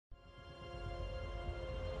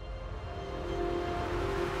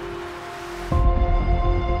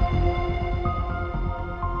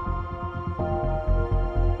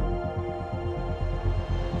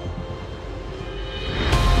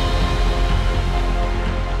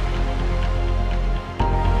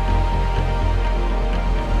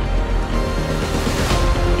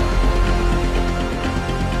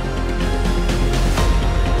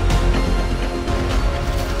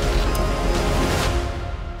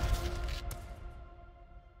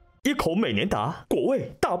一口美年达，果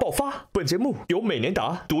味大爆发。本节目由美年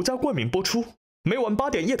达独家冠名播出。每晚8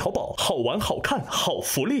点夜淘宝，好玩好看好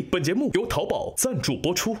福利。本节目由淘宝赞助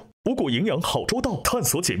播出。五谷营养好周到，探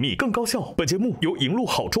索解密更高效。本节目由银鹭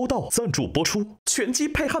好周到赞助播出。全鸡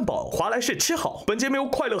配汉堡，华莱士吃好。本节目由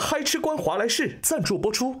快乐嗨吃官华莱士赞助播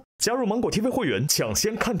出。加入MangoTV 会员，抢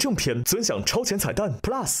先看正片，尊享超前彩蛋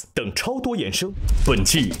Plus 等超多衍生。本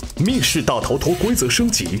季密室大逃脱规则升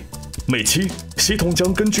级，每期系统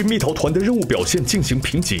将根据密逃团的任务表现进行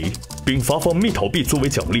评级，并发放密逃币作为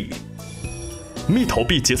奖励。密逃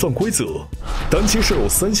币结算规则：单期设有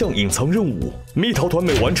3项隐藏任务，密逃团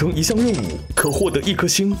每完成1项任务可获得1颗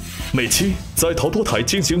星。每期在逃脱台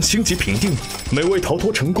进行星级评定，每位逃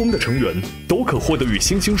脱成功的成员都可获得与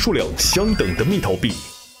星星数量相等的密逃币。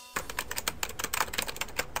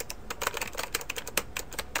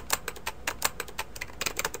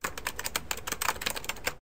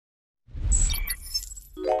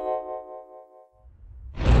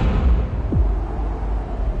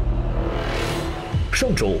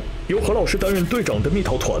上周，由何老师担任队长的密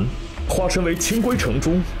逃团，化身为清归城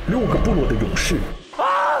中6个部落的勇士，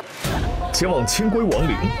前往清归亡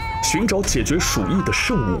灵，寻找解决鼠疫的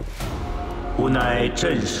圣物。吾乃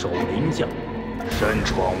镇守灵将，擅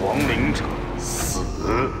闯亡灵者死。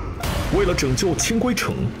为了拯救清归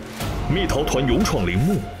城，密逃团勇闯陵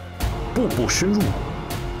墓，步步深入。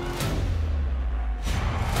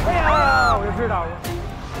哎呀，我就知道了。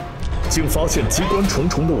竟发现机关重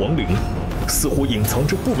重的亡灵。似乎隐藏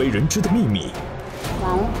着不为人知的秘密。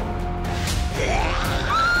完了！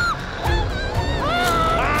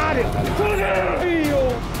妈的，出去！哎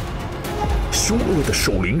呦！凶恶的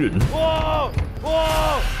守灵人，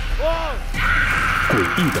诡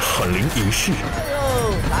异的喊灵仪式。哎呦，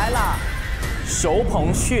来了！手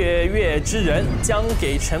捧血月之人将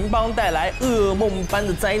给城邦带来噩梦般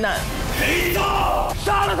的灾难。黑他！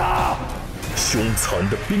杀了他！凶残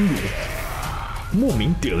的兵俑。莫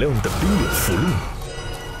名点亮的兵俑符令，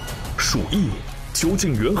鼠疫究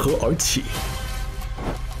竟缘何而起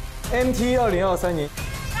 ？MT 2023年，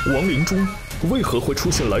亡灵中为何会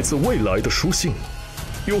出现来自未来的书信？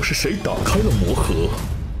又是谁打开了魔盒？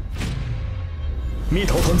密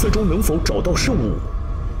逃团最终能否找到圣物，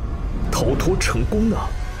逃脱成功呢？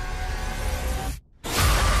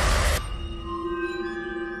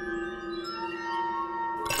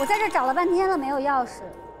我在这找了半天了，没有钥匙。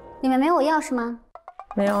你们没有钥匙吗？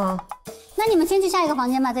没有啊。那你们先去下一个房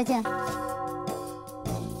间吧，再见。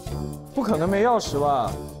不可能没钥匙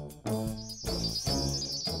吧？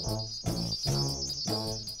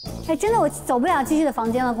哎，真的我走不了继续的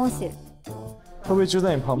房间了，恭喜。会不会就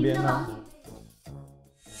在你旁边呢？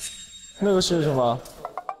那个是什么？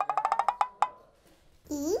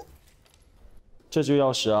这就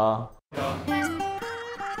钥匙啊。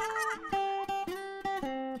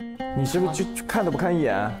你是不是就看都不看一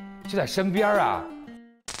眼？就在身边啊！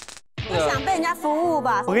不想被人家服务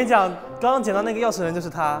吧？我跟你讲，刚刚捡到那个钥匙人就是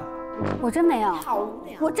他。我真没有，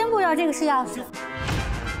我真不知道这个是钥匙。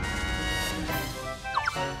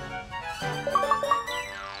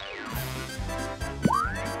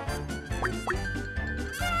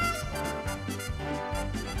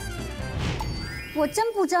我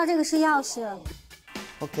真不知道这个是钥匙。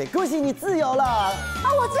OK， 恭喜你自由了！啊，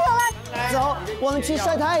我自由了！走，我们去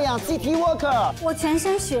晒太阳 ，City Walker。我全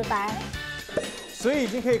身雪白。所以已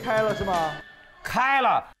经可以开了是吗？开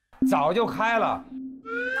了，早就开了。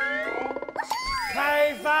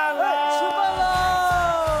开饭了！吃饭了！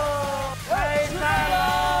开饭了！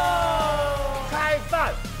开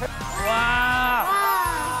饭！哇！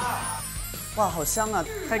哇，好香啊！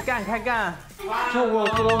开干开干！这我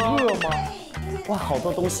有多饿吗？哇，好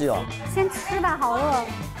多东西哦！先吃吧，好饿。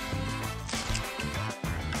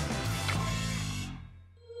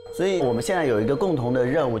所以我们现在有一个共同的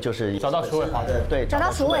任务，就是找到鼠尾花。对，找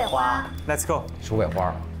到鼠尾花。Let's go， 鼠尾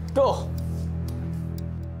花 ，Go。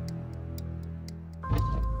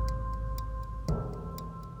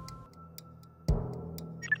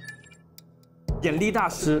眼力大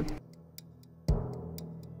师。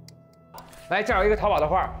来，这儿有一个淘宝的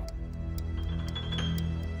画。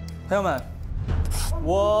朋友们，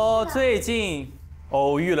我最近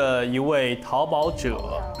偶遇了一位淘宝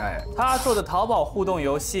者，他做的淘宝互动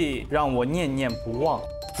游戏让我念念不忘，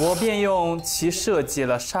我便用其设计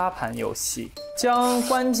了沙盘游戏，将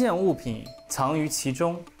关键物品藏于其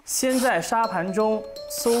中，先在沙盘中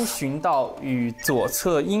搜寻到与左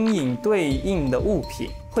侧阴影对应的物品，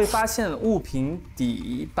会发现物品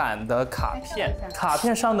底板的卡片，卡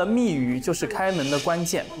片上的密语就是开门的关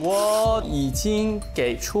键。我已经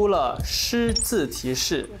给出了失字提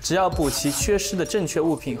示，只要补齐缺失的正确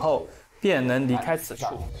物品后，便能离开此处。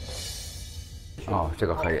哦，这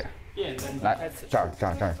个可以。来，这儿，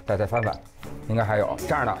再翻翻，应该还有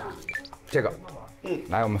这样的，这个，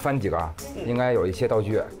来，我们翻几个啊，应该有一些道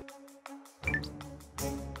具。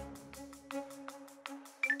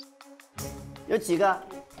有几个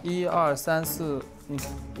？1、2、3、4，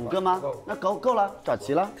 5个吗？那够了，找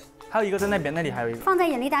齐了。还有一个在那边，那里还有一个。放在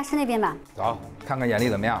眼力大师那边吧。走，看看眼力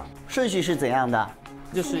怎么样？顺序是怎样的？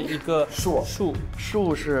就是一个树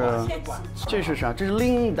是，这是啥？这是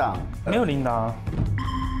铃铛，没有铃铛。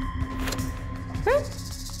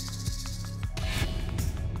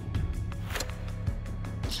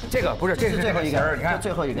这个不是，这是最后一个，你看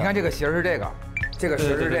最后一个，你看这个形是这个，这个形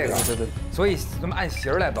是这个，对。所以咱们按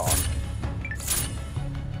形来走。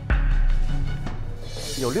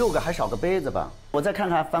有6个，还少个杯子吧？我再看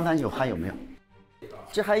看翻还有没有？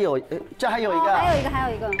这还有一个，还有一个，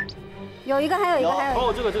有一个。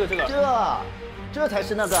哦，这个。这才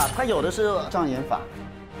是那个，它有的是障眼法。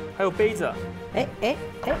还有杯子。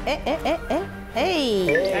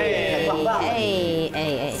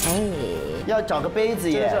要找个杯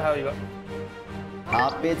子耶。这还有一个。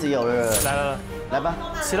好，杯子有了。来吧。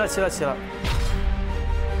齐了。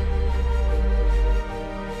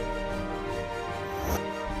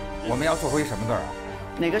我们要做出一什么字啊？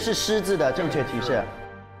哪个是狮字的正确提示？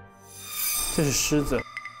这是狮子。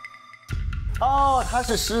哦，它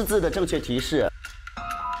是狮字的正确提示。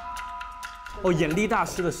哦，眼力大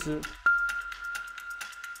师的师。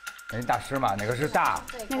人大师嘛，哪个是大？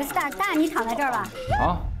哪个是大？大，你躺在这儿吧。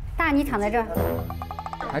啊？大，你躺在这儿。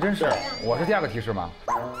还真是，我是第2个提示吗？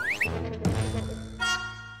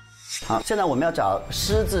好，现在我们要找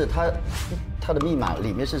狮字，它的密码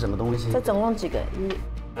里面是什么东西？这总共几个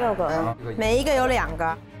？6个，每一个有2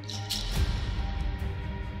个。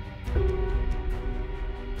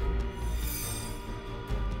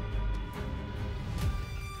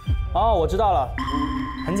哦，我知道了，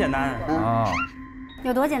很简单啊。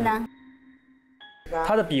有多简单？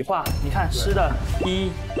它的笔画，你看诗的1、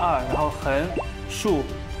2，然后横竖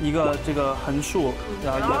一个这个横竖，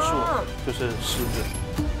然后一个竖，就是狮字。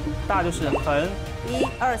大就是横1、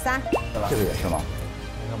2、3。这个也是吗？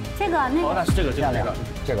这个那个。哦，那是这个，是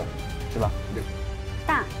吧？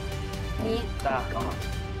大，你大，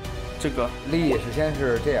这个力是先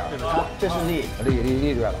是这样，这是力，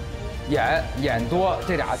力对了。眼多，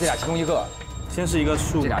这俩其中一个。先是一个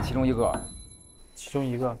竖，这俩其中一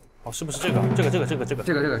个。哦，是不是这个？这个对了，这个对了，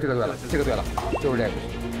就是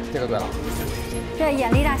这个对了。对，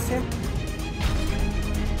眼力大师。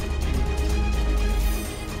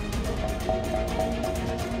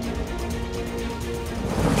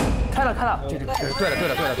开了，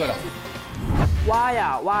对了。挖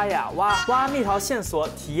呀挖蜜桃线索，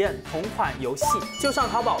体验同款游戏，就上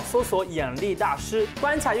淘宝搜索眼力大师，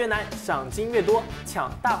关卡越难，赏金越多，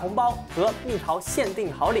抢大红包和蜜桃限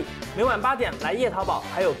定好礼。每晚8点来夜淘宝，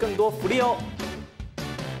还有更多福利哦。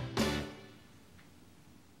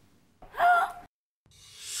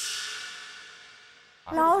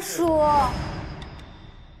老鼠，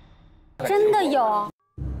真的有。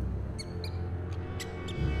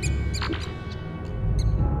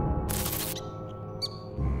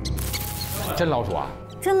真老鼠啊！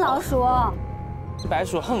真老鼠。白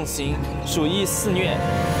鼠横行，鼠疫肆虐。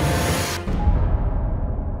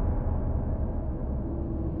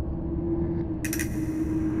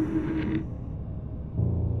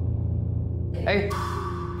哎，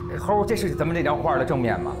猴，这是咱们这张画的正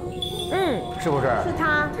面吗？是不是？是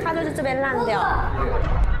它就是这边烂掉。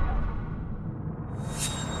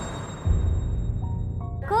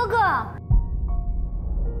哥哥。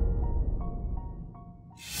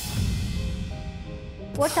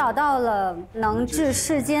我找到了能治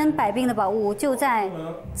世间百病的宝物，就在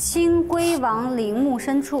青龟王陵墓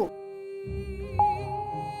深处。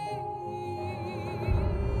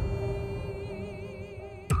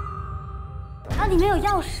啊，里面有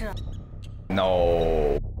钥匙。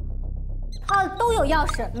No。哦，都有钥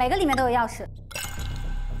匙，每个里面都有钥匙。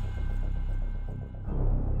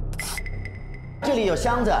这里有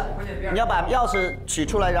箱子，你要把钥匙取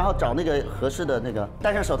出来，然后找那个合适的那个，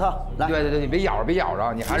戴上手套来。对，你别咬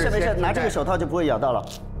着，你还是没事，拿这个手套就不会咬到了。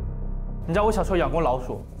你知道我小时候养过老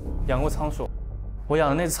鼠，养过仓鼠，我养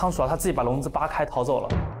的那只仓鼠啊，它自己把笼子扒开逃走了。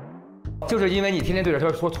就是因为你天天对着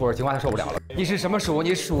它说土味情话，它受不了了。你是什么鼠？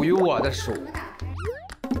你属于我的鼠。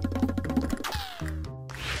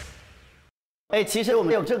哎，其实我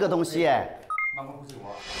们有这个东西哎。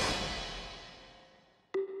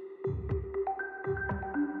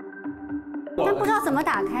但不知道怎么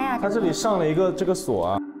打开啊。它这里上了一个这个锁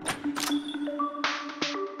啊。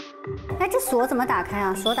哎，这锁怎么打开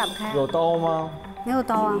啊？锁打不开。有刀吗？没有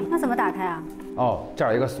刀啊，那怎么打开啊？哦，这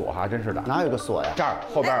儿有一个锁哈，真是的。哪有个锁呀？这儿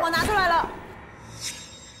后边。我拿出来了。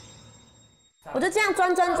我就这样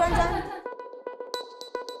钻。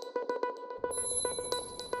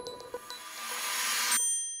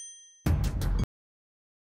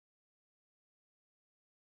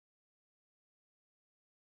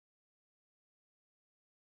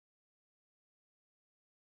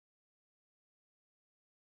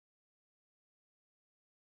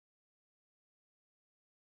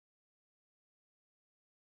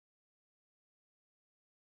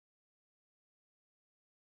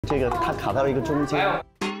这个它卡到了一个中间。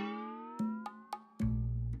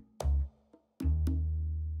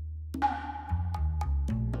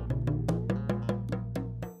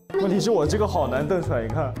问题是我这个好难瞪出来，你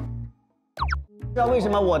看。知道为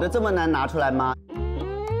什么我的这么难拿出来吗？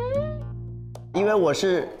因为我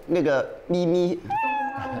是那个咪咪。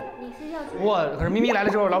哇，可是咪咪来了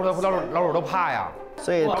之后，老鼠都怕呀。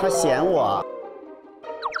所以他嫌我。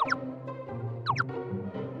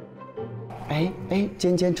哎，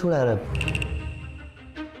尖出来了。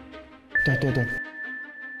对，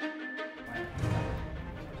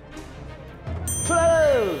出来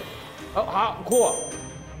了。哦，好酷。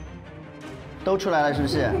都出来了，是不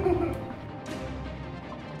是？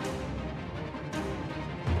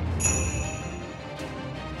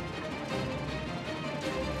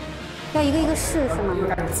要一个一个试是吗？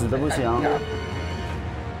紫的不行，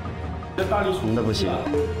红的不行。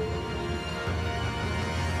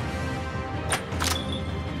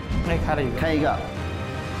哎，开一个。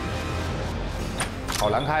好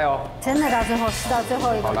难开哦。真的到最后试到最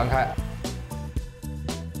后一个。好难开。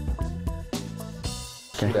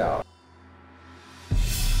对啊。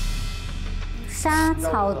沙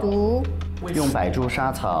草毒。用百株沙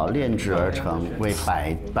草炼制而成，为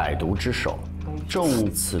百毒之首。中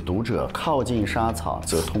此毒者，靠近沙草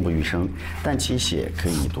则痛不欲生，但其血可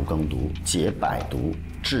以以毒攻毒，解百毒，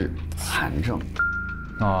治寒症。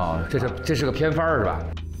哦，这是个偏方是吧？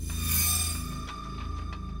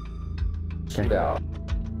对啊。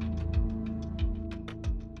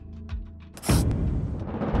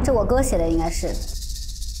这我哥写的应该是。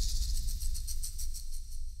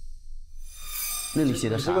那里写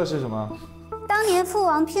的这个是什么？当年父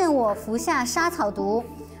王骗我服下沙草毒，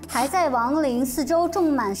还在亡灵四周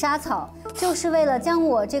种满沙草，就是为了将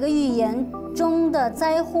我这个预言中的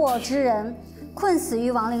灾祸之人困死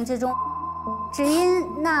于亡灵之中。只因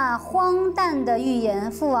那荒诞的预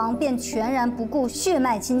言，父王便全然不顾血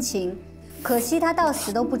脉亲情。可惜他到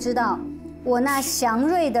死都不知道，我那祥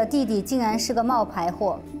瑞的弟弟竟然是个冒牌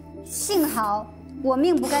货。幸好我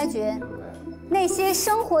命不该绝。那些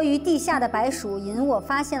生活于地下的白鼠引我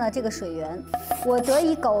发现了这个水源，我得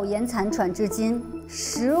以苟延残喘至今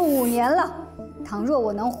15年了。倘若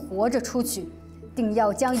我能活着出去，定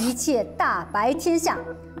要将一切大白天下，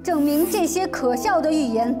证明这些可笑的预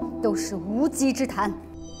言都是无稽之谈。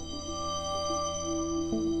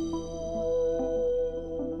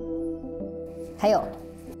还有，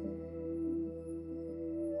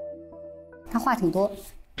他话挺多。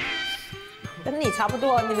跟你差不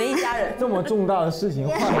多，你们一家人。这么重大的事情，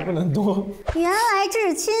话也不能多。原来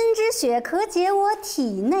至亲之血可解我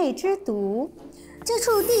体内之毒。这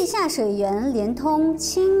处地下水源连通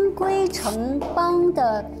清规城邦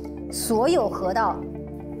的所有河道，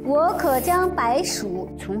我可将白鼠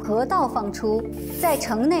从河道放出，在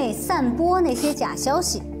城内散播那些假消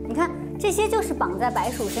息。你看，这些就是绑在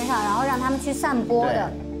白鼠身上，然后让他们去散播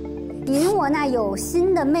的。引我那有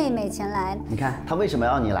心的妹妹前来。你看他为什么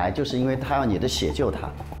要你来，就是因为他要你的血救他。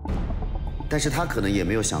但是他可能也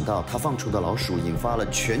没有想到，他放出的老鼠引发了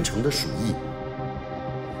全城的鼠疫。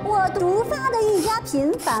我毒发的愈加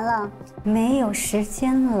频繁了，没有时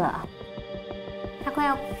间了。他快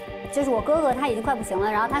要，就是我哥哥他已经快不行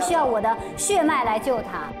了，然后他需要我的血脉来救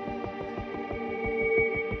他。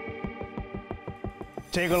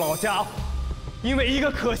这个老家伙，因为一个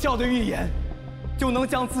可笑的预言，就能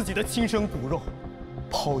将自己的亲生骨肉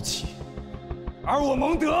抛弃，而我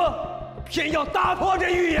蒙德偏要打破这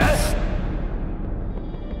预言。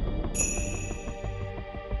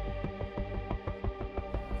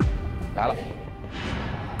来了。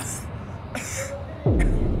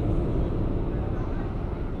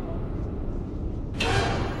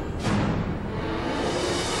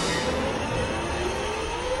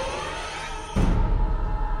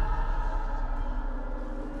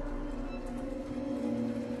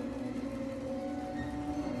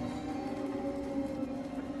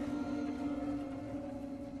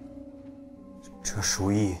这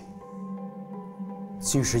鼠疫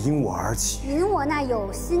竟是因我而起。引我那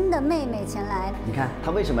有心的妹妹前来。你看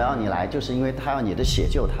他为什么要你来，就是因为他要你的血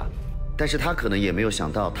救他。但是他可能也没有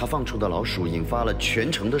想到，他放出的老鼠引发了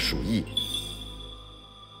全城的鼠疫。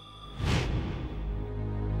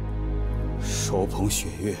手捧血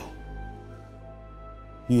月，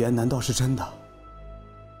预言难道是真的？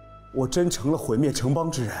我真成了毁灭城邦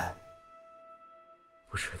之人？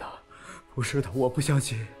不是的，不是的，我不相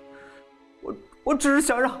信。我只是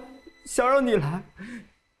想让你来，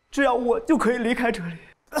这样我就可以离开这里。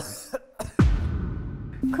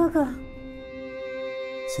哥哥，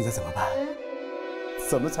现在怎么办？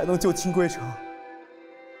怎么才能救清归城？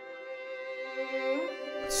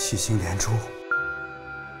七星连珠。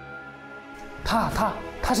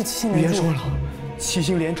他是七星连珠。预言说了，七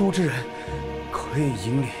星连珠之人可以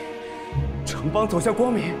引领城邦走向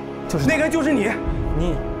光明。就是那个人，就是你。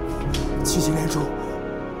你，七星连珠，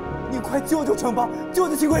你快救救城邦，救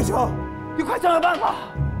救清归城！你快想想办法！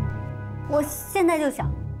我现在就想。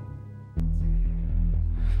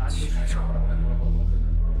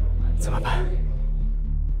怎么办？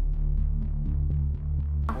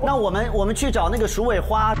那我们去找那个鼠尾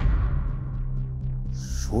花。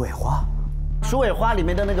鼠尾花。鼠尾花里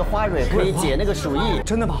面的那个花蕊可以解那个鼠疫。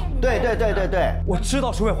真的吗？对。我知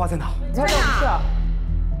道鼠尾花在哪。在哪？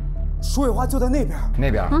鼠尾花就在那边。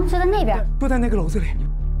那边？就在那边。就在那个楼子里。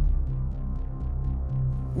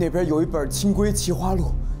那边有一本《清规奇花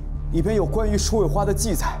录》，里边有关于鼠尾花的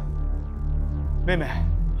记载。妹妹。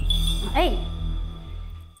哎。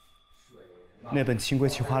那本《清规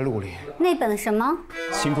奇花录》里。那本什么？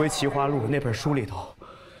《清规奇花录》那本书里头，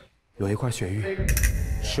有一块雪玉，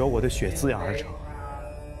是由我的血滋养而成。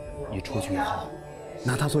你出去以后，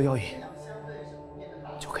拿它做药引，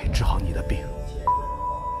就可以治好你的病。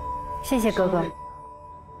谢谢哥哥，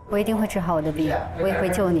我一定会治好我的病，我也会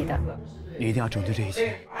救你的。你一定要拯救这一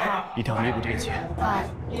切，一定要弥补这一切。好，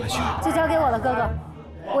快去！就交给我了，哥哥，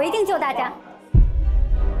我一定救大家。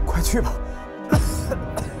快去吧！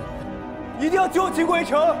一定要救清归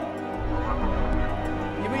城！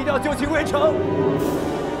你们一定要救清归城！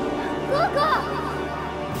哥哥，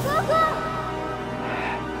哥哥，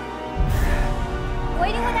我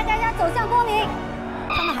一定会带大家走向光明。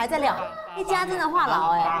他们还在聊，一家真的话痨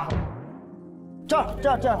哎。这儿，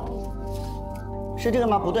是这个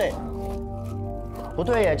吗？不对，不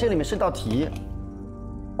对耶，这里面是道题。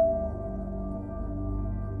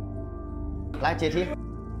来解题。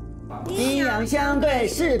阴阳相对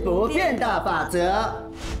是不变的法则。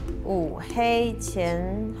五黑前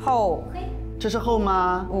后，这是后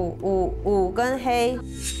吗？五跟黑。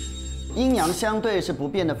阴阳相对是不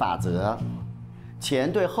变的法则，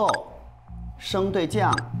前对后，升对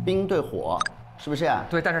降，冰对火，是不是？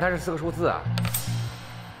对，但是它是4个数字啊。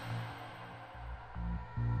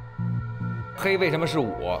黑为什么是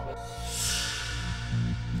5？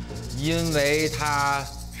因为它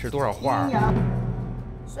是多少画？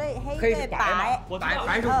所以黑对白，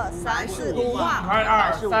白是2、3、4、5画。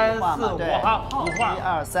 2、3、4、5画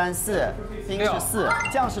，1、2、3、4，冰是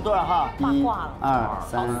4，降是多少号？1、2、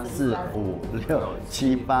3、4、5、6、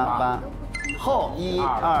7、8，后1、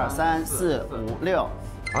2、3、4、5、6。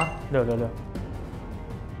啊，6。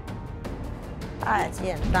太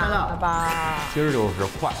简单了吧？今儿就是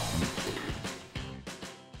快。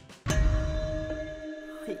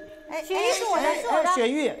雪玉是我的，是我的。雪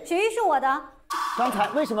玉是我的。刚才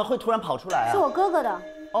为什么会突然跑出来啊？是我哥哥的。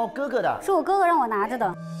哦，哥哥的。是我哥哥让我拿着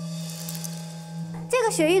的。这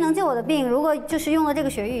个雪玉能救我的病，如果就是用了这个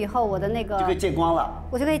雪玉以后，我的那个就可以见光了。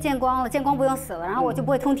我就可以见光了，见光不用死了，然后我就不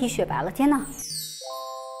会通体雪白了。天哪！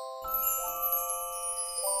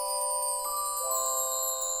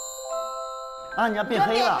啊，你要变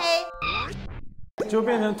黑了，就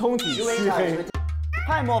变成通体黢黑。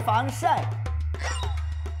快抹防晒。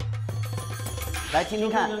来听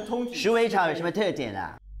听看，鼠尾草有什么特点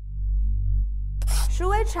啊？鼠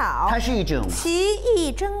尾草，它是一种奇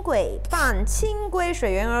异珍贵，伴清规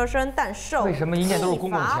水源而生，但受为什么一念都是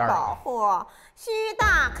公共签保护，需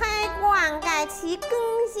打开灌溉其根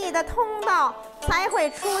系的通道，才会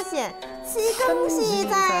出现其根系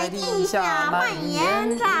在地下蔓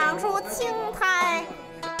延，长出青苔。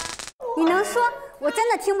你能说？我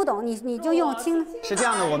真的听不懂，你就用听。是这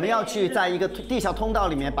样的，我们要去在一个地下通道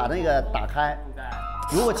里面把那个打开。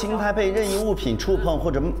如果青苔被任意物品触碰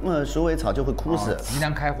或者鼠尾草就会枯死。即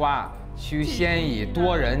将开花，需先以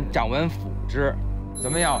多人掌纹抚之。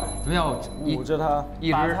怎么样？捂着它，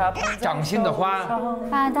一只掌心的花。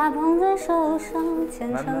把它捧在手上，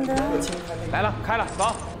虔诚的。来了，开了，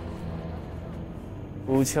走。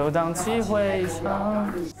不求荡气回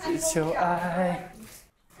肠，只求爱。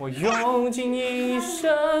我用尽一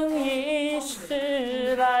生一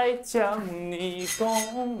世来将你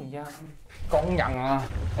供养。供养啊！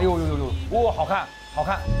哎呦，哇，好看，好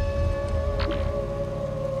看。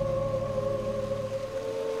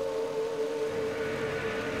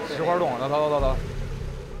石花洞，走。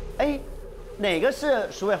哎，哪个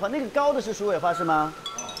是鼠尾花？那个高的是鼠尾花是吗？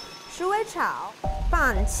鼠尾草，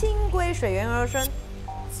伴轻轨水源而生。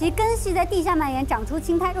其根系在地下蔓延，长出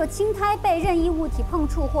青苔。若青苔被任意物体碰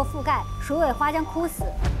触或覆盖，鼠尾花将枯死。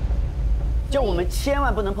就我们千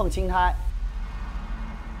万不能碰青苔。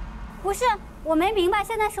不是，我没明白，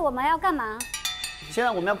现在是我们要干嘛？现在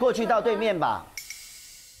我们要过去到对面吧。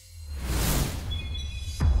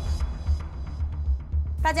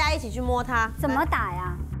大家一起去摸它，怎么打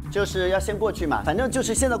呀？就是要先过去嘛，反正就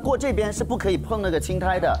是现在过这边是不可以碰那个青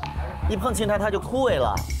苔的，一碰青苔它就枯萎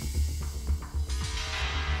了。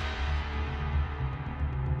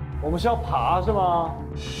我们是要爬是吗？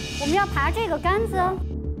我们要爬这个杆子。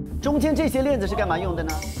中间这些链子是干嘛用的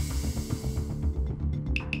呢？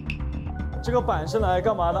这个板是拿来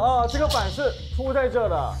干嘛的啊？这个板是铺在这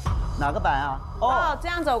的。哪个板啊？哦，这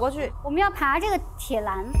样走过去。我们要爬这个铁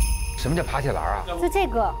栏。什么叫爬铁栏啊？就这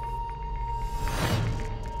个。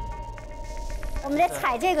我们得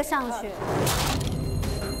踩这个上去。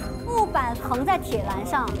木板横在铁栏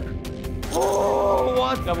上。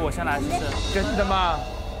哦，要不我先来试试。真的吗？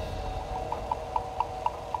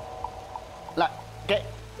来，给。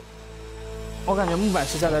我感觉木板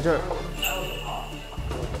是架在这儿。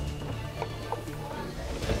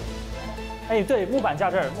哎，对，木板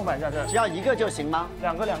架这儿，木板架这儿。只要一个就行吗？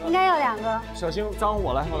两个。应该要2个。小心脏，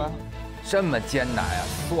我来。这么艰难呀？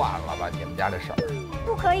算了吧，你们家这事儿。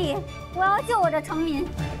不可以，我要救我的城民。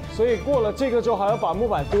所以过了这个之后还要把木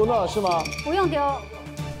板丢那是吗？不用丢。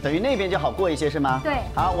等于那边就好过一些是吗？对。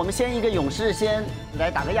好，我们先一个勇士先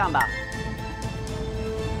来打个样吧。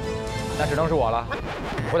那只能是我了，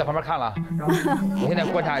我在旁边看了，我现在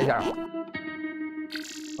观察一下。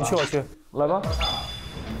你去，我去，来吧。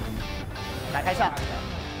凯凯上，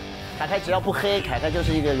凯凯只要不黑，凯凯就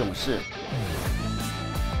是一个勇士。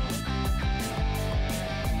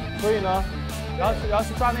所以呢，然后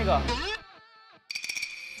去抓那个，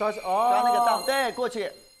抓那个档，对，过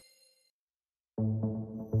去。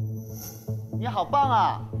你好棒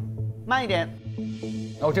啊！慢一点。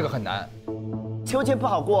哦，这个很难。秋千不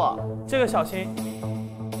好过。这个小心。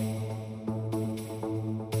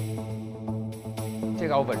这个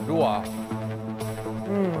要稳住啊。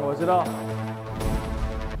我知道。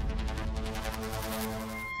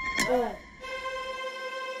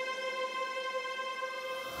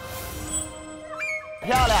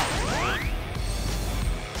漂亮。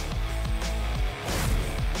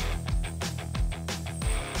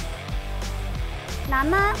难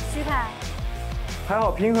吗，徐凯？还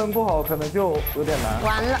好平衡不好，可能就有点难。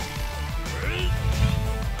完了。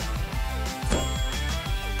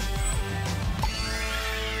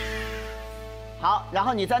好，然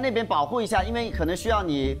后你在那边保护一下，因为可能需要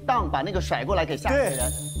你荡把那个甩过来给下面的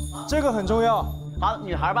人。这个很重要。好，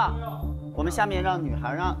女孩吧，我们下面让女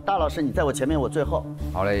孩，让大老师你在我前面，我最后。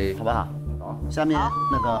好嘞，好不好？好。下面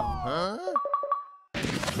那个。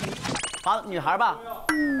好，女孩吧，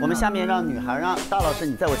我们下面让女孩，让大老师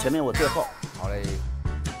你在我前面，我最后。好嘞。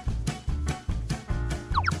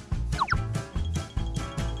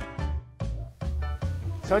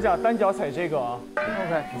小贾单脚踩这个啊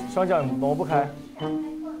 ，OK， 双脚挪不开，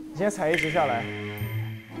你先踩一只下来。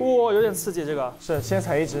哇，有点刺激，这个是先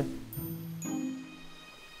踩一只。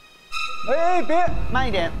哎，别，慢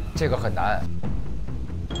一点，这个很难。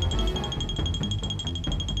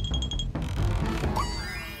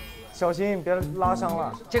小心别拉伤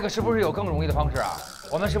了。这个是不是有更容易的方式啊？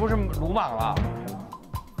我们是不是鲁莽了？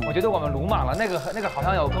我觉得我们鲁莽了，那个好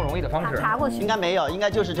像有更容易的方式。爬过去。应该没有，应该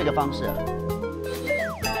就是这个方式。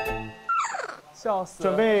笑死！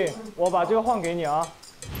准备，我把这个换给你啊。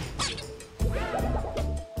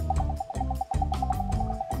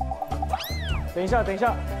等一下，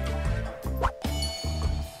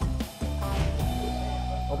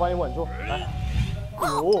我帮你稳住，来。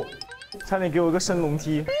哦，差点给我一个升龙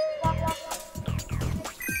梯。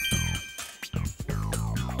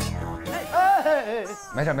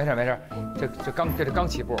没事，这是刚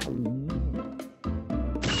起步。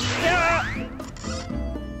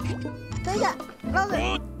等一下，老师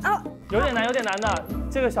啊，有点难的，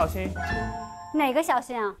这个小心。哪个小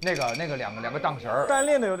心啊？那个两个荡绳儿，单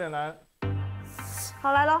练的有点难。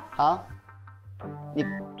好来喽。好，你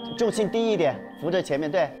重心低一点，扶着前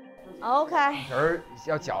面，对。OK。绳儿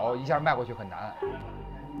要脚一下迈过去很难。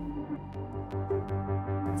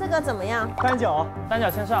这个怎么样？单脚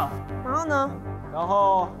先上。然后呢？然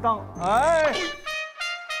后荡，哎。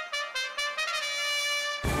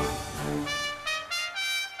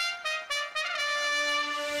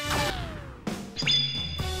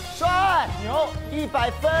帅，牛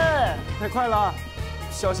，100分，太快了，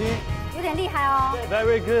小心。有点厉害哦。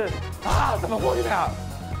Very good。啊，怎么过去的呀？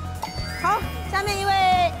好，下面一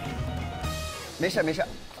位。没事，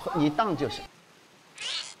你荡就是。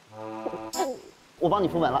我帮你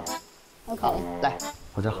扶稳了。OK， 好，来，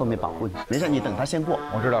我在后面保护你，没事，你等他先过。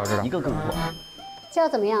我知道，一个过。这要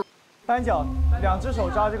怎么样？单脚，2只手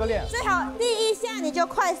抓这个链，最好第一下你就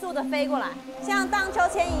快速的飞过来，像荡秋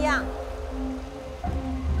千一样。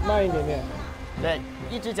慢一点点。对，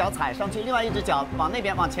一只脚踩上去，另外一只脚往那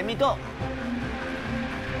边往前面够。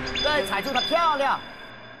对，踩住它，漂亮。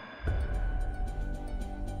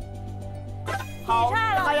好，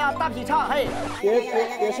哎呀，大劈叉，嘿，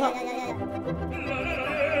别唱。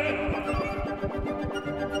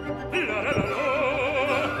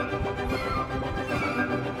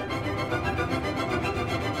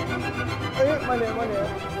哎，慢点。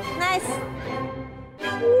Nice。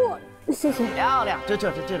谢谢。漂亮，这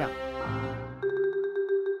样。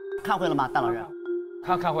看会了吗，大老人？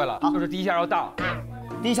看会了，就是第一下要荡，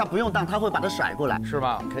第一下不用荡，他会把它甩过来，是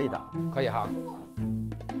吗？可以的，可以哈。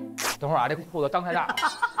等会儿啊，这裤子裆太大，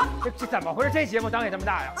这怎么回事？这节目裆也这么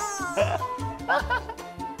大呀？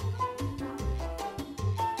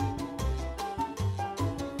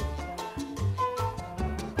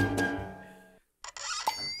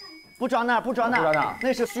不装那儿，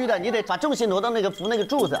那是虚的，你得把重心挪到那个扶那个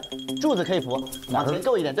柱子，柱子可以扶，往前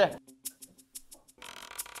够一点，对。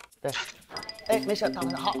哎，没事，大老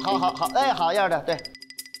师，好，哎，好样的，对。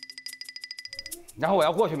然后我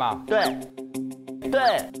要过去吗？对，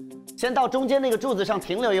先到中间那个柱子上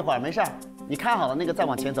停留一会儿，没事，你看好了那个再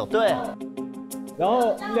往前走，对。然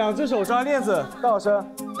后2只手抓链子，大老师。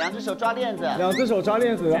 2只手抓链子，2只手抓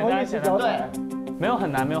链子，然后一只脚踩，没有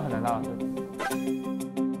很难，大老师。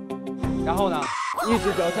然后呢？一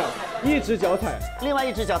只脚踩，另外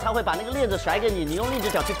一只脚他会把那个链子甩给你，你用另一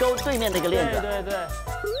只脚去勾对面那个链子。对。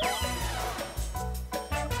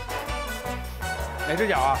哪只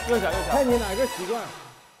脚啊？右脚。看你哪个习惯，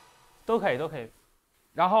都可以。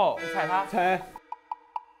然后踩它，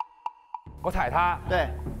我踩它，对。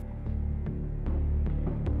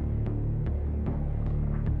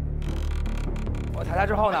 我踩它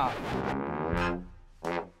之后呢？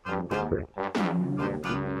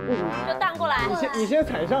就荡过来。你先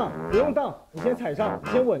踩上，不用荡，你先踩上，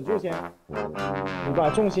你先稳住先。你把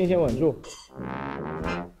重心先稳住。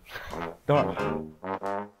等会儿，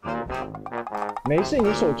没事，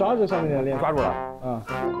你手抓着上面的链，抓住了。嗯。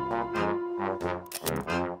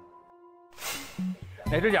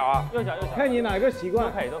哪只脚啊？右脚。看你哪个习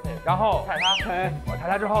惯，都可以。然后踩它，我踩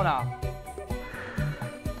它之后呢？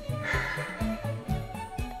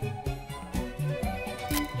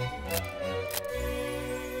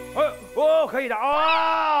 哦，可以的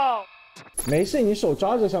哦。没事，你手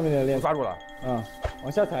抓着上面的链，抓住了。嗯，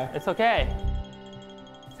往下踩。 It's okay。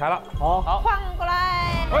踩了。好。换过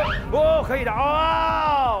来。哦，可以的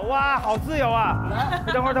哦。哇，好自由啊！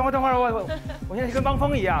等会儿，我现在跟汪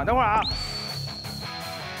峰一样。等会儿啊，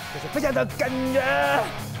这是飞翔的感觉，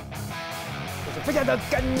这是飞翔的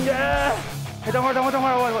感觉。哎，等会儿，我。等会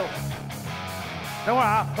儿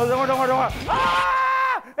啊，等会儿啊！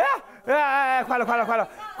哎，快了！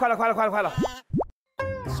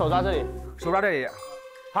手抓这里，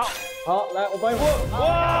好，来，我帮你。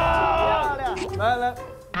哇，漂亮！来，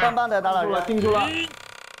棒棒的，大老师，定住了。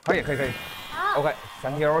可以。OK，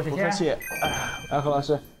 3Q， 谢谢。不客气。来，何老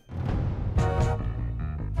师。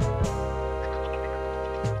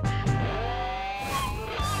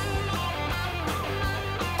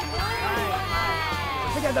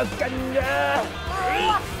飞翔的感觉。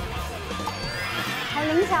 好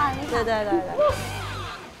灵巧。对。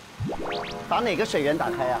把哪个水源打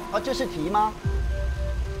开呀？啊，这是题吗？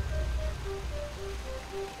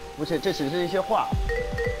不是，这只是一些画。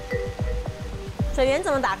水源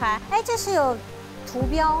怎么打开？哎，这是有图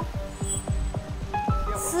标。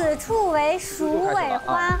此处为鼠尾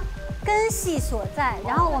花根系所在，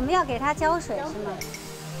然后我们要给它浇水，是吗？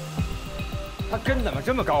它根怎么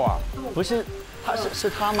这么高啊？不是，是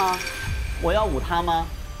它吗？我要捂它吗？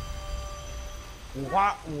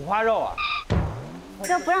 五花肉啊！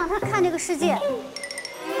就不让他看这个世界。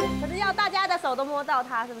可是要大家的手都摸到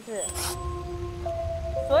它，是不是？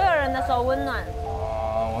所有人的手温暖。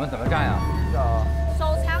哦，我们怎么站呀？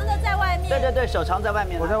手长的在外面。对，手长在外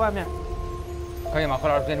面。我在外面，可以吗？何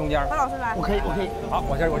老师先中间。何老师来。我可以。好，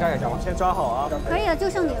我这也行。先抓好啊。可以了，就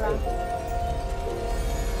剩你了。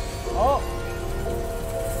好。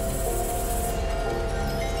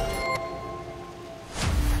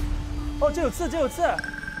 哦，这有刺！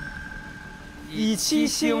以七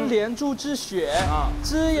星连珠之血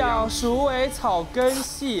滋养鼠尾草根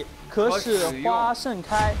系，可使花盛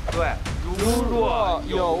开。对，如若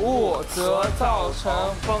有误，则造成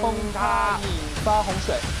崩塌，引发洪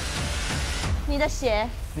水。你的血，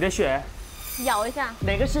咬一下。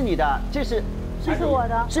哪个是你的？这是我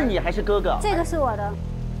的。是你还是哥哥？这个是我的。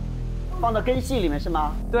放到根系里面是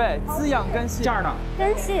吗？对，滋养根系。这样的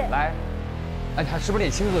根系。来，哎，他是不是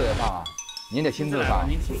得亲自放啊？您得亲自放，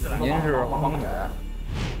您是黄女。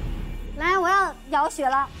来，我要舀血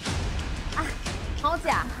了。啊，好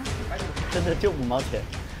假！真的就5毛钱，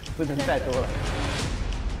不能再多了。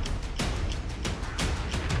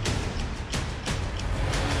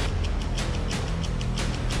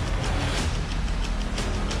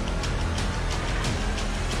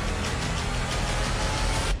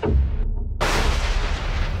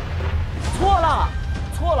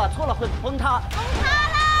错了，会崩塌！崩塌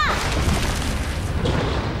了！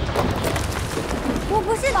我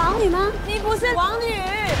不是王女吗？你不是王女。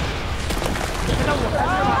那我才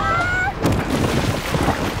是吧？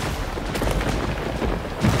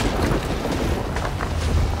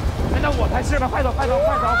那我才是吧？快走，快走，快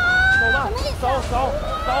走，走吧，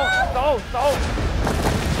走。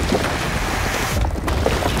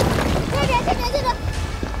这边。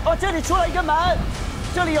哦，这里出了一个门，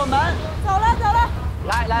这里有门。走了。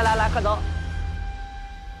来，快走！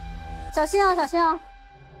小心啊！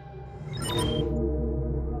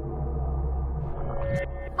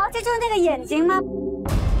哦，这就是那个眼睛吗？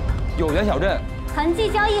有缘小镇。痕迹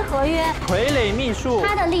交易合约。傀儡秘术。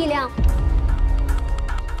它的力量。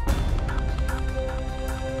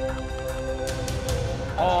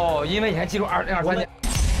哦，因为你还记住2、3件。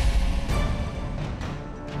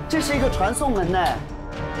这是一个传送门呢。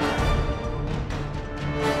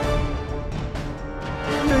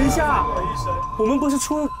等一下，我们不是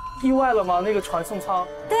出意外了吗？那个传送舱。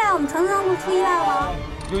对啊，我们传送舱不出意外了吗？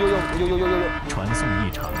有。传送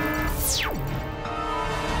异常。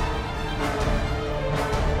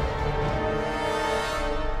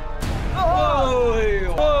哎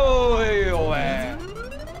呦喂！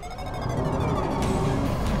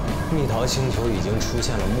蜜桃星球已经出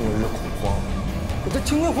现了末日恐慌。这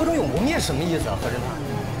清规火种永不灭什么意思啊，何侦探？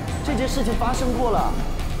这件事情发生过了。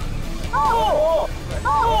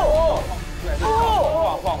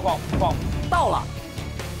晃，到了。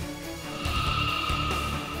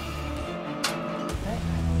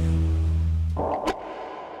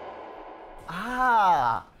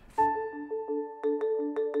啊！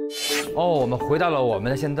哦，我们回到了我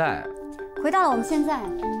们的现在。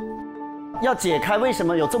要解开为什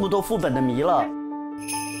么有这么多副本的谜了。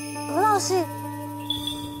何老师。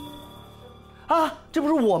啊，这不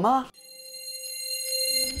是我吗？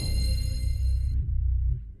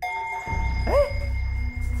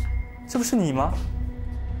这不是你吗？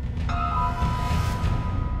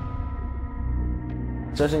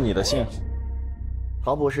这是你的信。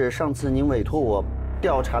陶博士，上次您委托我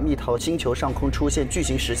调查蜜桃星球上空出现巨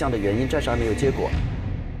型石像的原因，暂时还没有结果。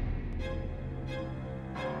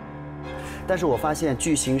但是我发现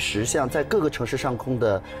巨型石像在各个城市上空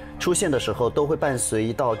的出现的时候，都会伴随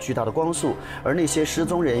一道巨大的光束，而那些失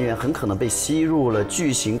踪人员很可能被吸入了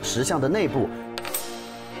巨型石像的内部。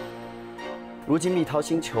如今蜜桃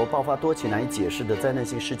星球爆发多起难以解释的灾难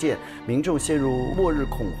性事件，民众陷入末日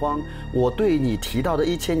恐慌。我对你提到的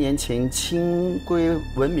1000年前清规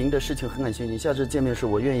文明的事情很感兴趣。下次见面时，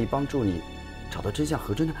我愿意帮助你找到真相。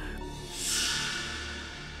何真的，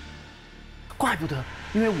怪不得，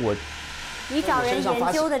因为你找人研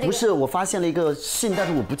究的这个不是，我发现了一个信，但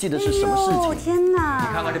是我不记得是什么事情。天哪！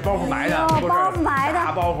你看看这包袱埋的，包袱埋的，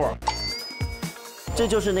大包袱。这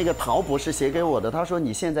就是那个陶博士写给我的。他说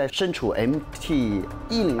你现在身处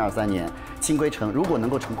MT1023年清规城，如果能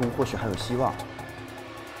够成功，或许还有希望。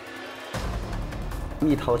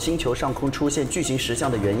蜜桃星球上空出现巨型石像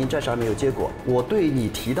的原因暂时还没有结果。我对你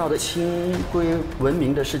提到的清规文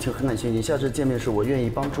明的事情很感兴趣。下次见面时，我愿意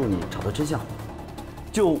帮助你找到真相。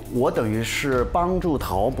就我等于是帮助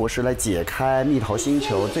陶博士来解开蜜桃星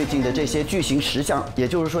球最近的这些巨型石像，也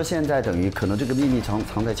就是说，现在等于可能这个秘密藏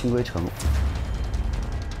在清规城。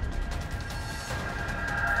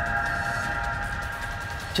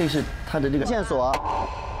这是他的这个线索。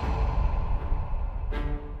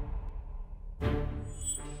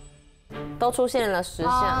都出现了石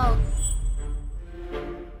像。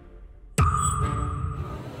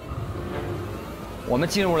我们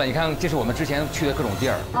进入了，你看，这是我们之前去的各种地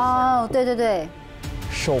儿。哦，对。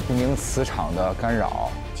受不明磁场的干扰。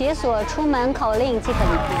解锁出门口令即可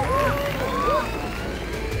离开。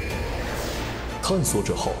探索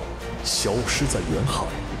者号消失在远海。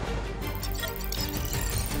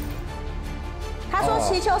他说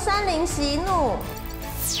祈求山林息怒。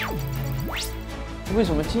为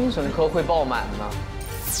什么精神科会爆满呢？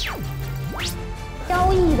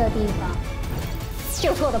交易的地方，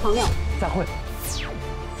就是我的朋友。再会。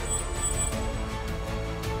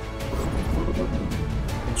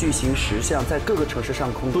巨型石像在各个城市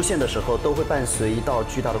上空出现的时候，都会伴随一道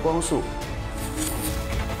巨大的光束。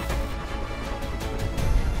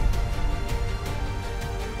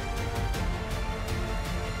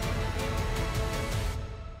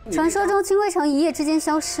传说中清规城一夜之间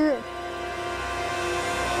消失，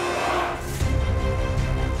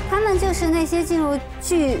他们就是那些进入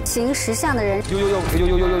剧情实相的人。有。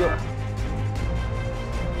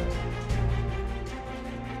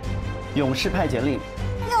勇士派遣令。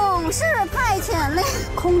勇士派遣令，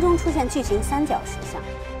空中出现剧情三角实相。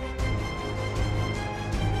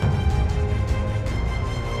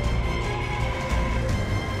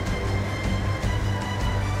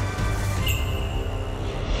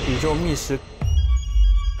宇宙密室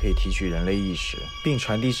可以提取人类意识，并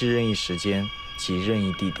传递至任意时间及任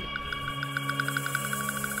意地点。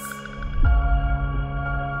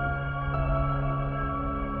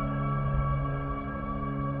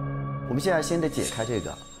我们现在先得解开这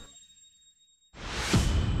个。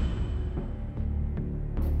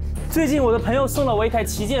最近我的朋友送了我一台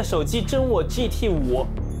旗舰手机真我 GT5，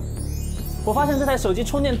我发现这台手机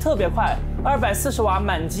充电特别快，240瓦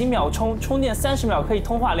满级秒充，充电30秒可以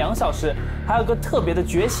通话2小时，还有个特别的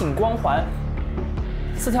觉醒光环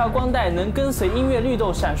，4条光带能跟随音乐律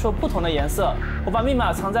动闪烁不同的颜色。我把密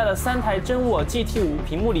码藏在了3台真我 GT5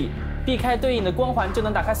屏幕里，避开对应的光环就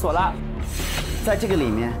能打开锁啦。在这个里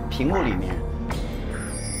面，屏幕里面。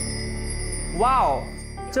哇哦，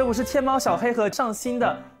这不是天猫小黑盒上新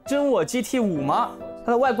的真我 GT5吗？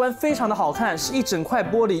它的外观非常的好看，是一整块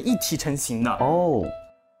玻璃一体成型的。哦，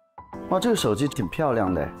哇，这个手机挺漂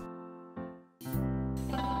亮的。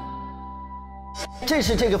这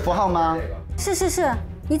是这个符号吗？是，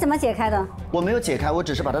你怎么解开的？我没有解开，我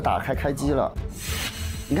只是把它打开开机了。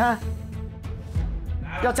你看，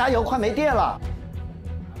要加油，快没电了。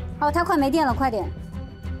哦，它快没电了，快点。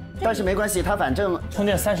但是没关系，它反正充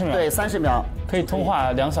电30秒。对，30秒可以通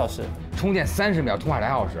话2小时。充电30秒，通话2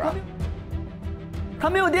小时啊？它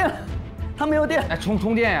没有电，它没有电。哎，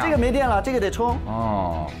充电呀？这个没电了，这个得充。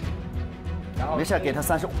哦。没事，给它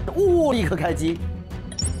30，立刻开机。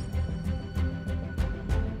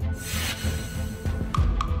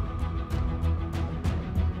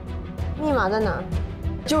密码在哪？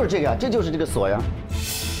就是这个呀，这就是这个锁呀。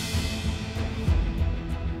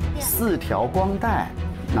4条光带，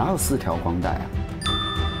哪有4条光带啊？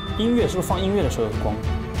音乐是不是放音乐的时候有光？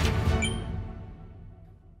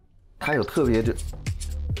它有特别的。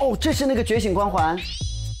哦，这是那个觉醒光环。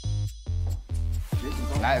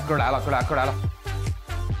来，歌来了。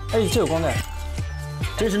哎，这有光带。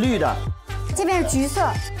这是绿的。这边是橘色。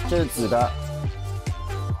这是紫的。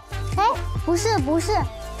哎，不是，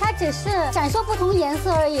它只是闪烁不同颜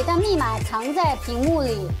色而已，但密码藏在屏幕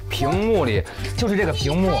里。屏幕里就是这个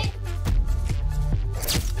屏幕。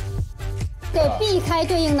得避开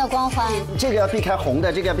对应的光环。这个要避开红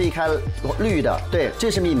的，这个要避开绿的。对，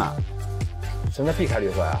这是密码。什么避开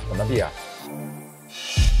绿色呀？怎么避啊？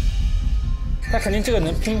那肯定这个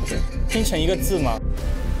能拼成一个字吗？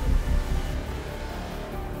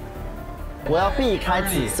我要避开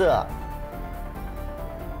紫色。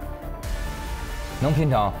能拼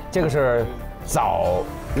成这个是早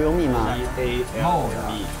有密码。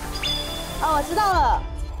哦，我知道了。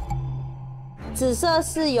紫色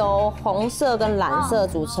是由红色跟蓝色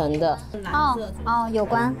组成的。哦，有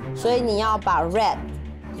关。所以你要把 red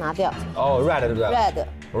拿掉。哦 ，red 对不对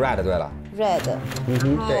 ？red 对了。red。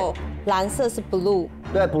然后蓝色是 blue。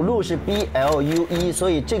对 ，blue 是 BLUE， 所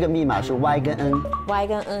以这个密码是 Y 跟 N。Y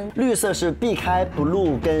跟 N。绿色是避开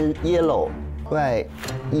blue 跟 yellow。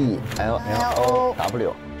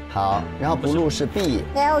YELLOW。好，然后 blue 是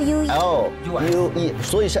BLUE，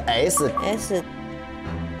 所以是 S。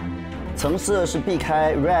橙色是避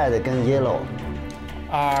开 red 跟 yellow。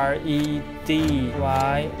REDYLLOW。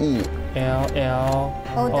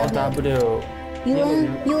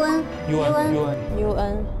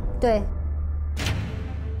UN。对。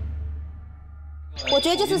我觉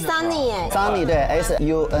得就是 Sunny 哎。Sunny 对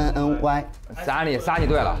SUNNY。Sunny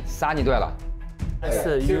对了，Sunny 对了。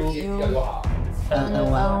SUNNY。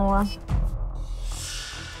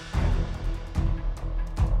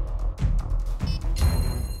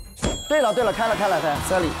对了，开了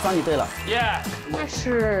，Sunny 对了。耶，那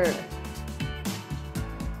是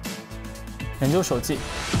研究手记。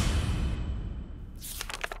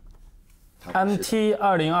MT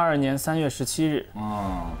 2022年3月17日。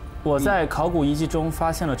我在考古遗迹中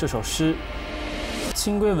发现了这首诗。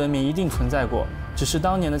清规文明一定存在过，只是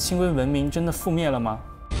当年的清规文明真的覆灭了吗？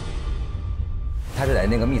它是在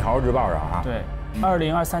那个蜜桃日报上啊。对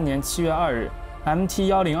，2023年7月2日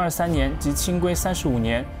 ，MT 1023年即清规35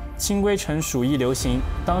年。清规呈鼠疫流行，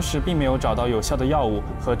当时并没有找到有效的药物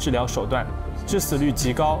和治疗手段，致死率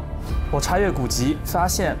极高。我查阅古籍，发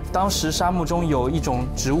现当时沙漠中有一种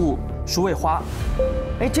植物鼠尾花。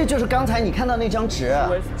哎，这就是刚才你看到那张纸。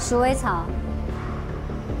鼠尾草。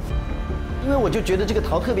因为我就觉得这个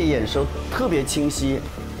桃特别眼熟，特别清晰。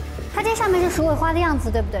它这上面是鼠尾花的样子，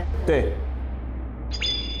对不对？对。什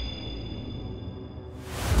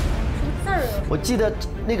么字儿？我记得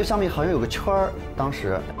那个上面好像有个圈儿，当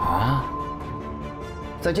时啊，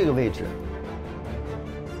在这个位置。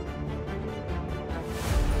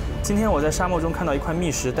今天我在沙漠中看到一块密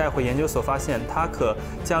石，带回研究所发现它可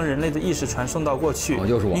将人类的意识传送到过去，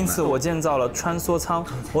因此我建造了穿梭舱。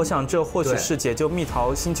我想这或许是解救蜜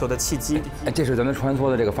桃星球的契机。哎，这是咱们穿梭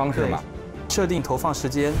的这个方式吗？设定投放时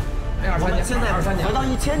间我们现在回到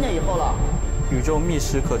1000年以后了。宇宙密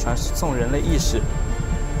石可传送人类意识。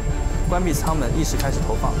关闭舱门，意识开始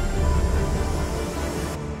投放。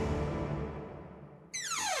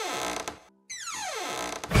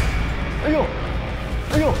哎呦，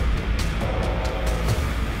哎呦！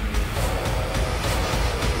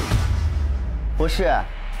不是，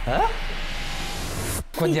哎，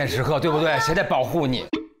关键时刻对不对？谁在保护你？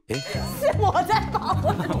哎，是我在保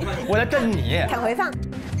护你，我在震你。赶回放。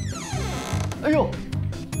哎呦！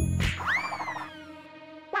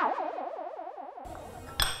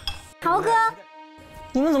豪哥，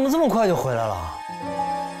你们怎么这么快就回来了？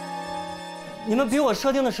你们比我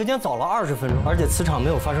设定的时间早了20分钟，而且磁场没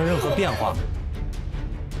有发生任何变化。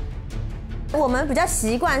我们比较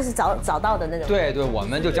习惯是早到的那种。对对，我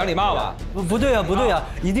们就讲礼貌吧。不对啊，不对啊，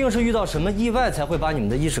一定是遇到什么意外才会把你们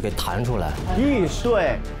的意识给弹出来。意识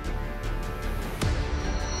对。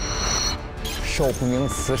受不明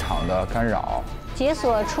磁场的干扰。解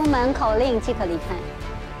锁出门口令即可离开。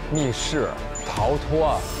密室逃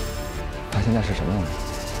脱。它现在是什么样子？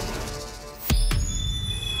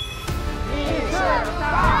密室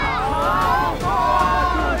大逃脱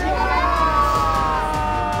出来！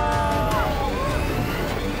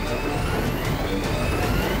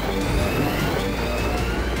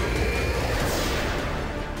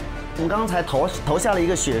我们刚才投下了一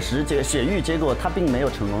个血玉，结果它并没有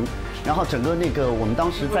成功，然后整个那个我们当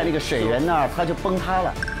时在那个水源那儿，它就崩塌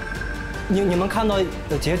了。你们看到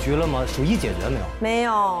的结局了吗？鼠疫解决没有？没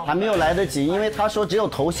有，还没有来得及，因为他说只有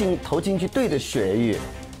投进去对的血域，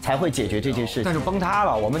才会解决这件事情。但是崩塌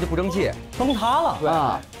了，我们就不争气。崩塌了？对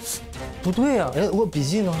啊，不对呀！哎，我笔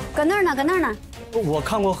记呢？搁那儿呢，搁那儿呢。我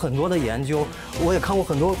看过很多的研究，我也看过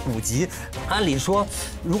很多古籍。按理说，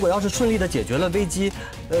如果要是顺利的解决了危机，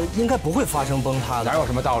应该不会发生崩塌的。哪有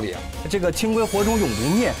什么道理啊？这个清规火种永不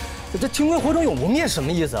灭。这清规火种永不灭什么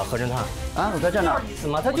意思啊？何侦探啊，我在这呢。意思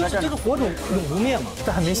吗？它就是这个火种永不灭嘛。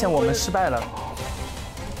但很明显我们失败了，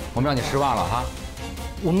我们让你失望了哈。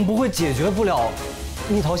我们不会解决不了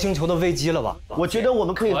蜜桃星球的危机了吧？我觉得我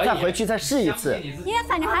们可以再回去再试一次，因为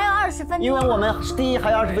反正还有20分钟。因为我们第一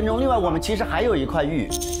还有20分钟，另外我们其实还有一块玉，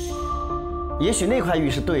也许那块玉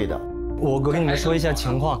是对的。我跟你们说一下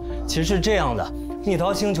情况，其实是这样的，蜜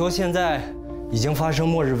桃星球现在已经发生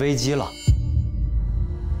末日危机了。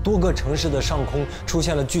多个城市的上空出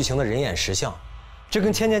现了巨型的人眼石像，这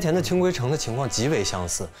跟1000年前的清规城的情况极为相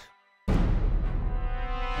似。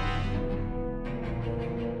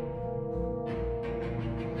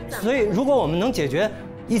所以，如果我们能解决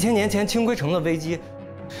1000年前清规城的危机，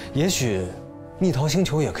也许蜜桃星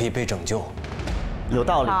球也可以被拯救。有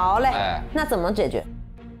道理。好嘞，那怎么解决？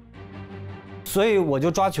所以我就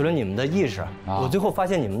抓取了你们的意识，我最后发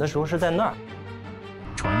现你们的时候是在那儿。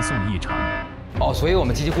传送异常。哦，所以我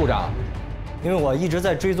们机器故障。因为我一直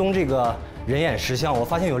在追踪这个人眼石像，我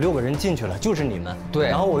发现有6个人进去了，就是你们。对。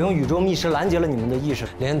然后我用宇宙密室拦截了你们的意识，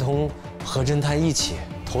连同何侦探一起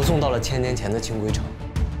投送到了1000年前的清规城。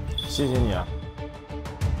谢谢你啊。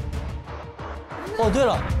哦，对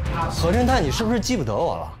了，何侦探，你是不是记不得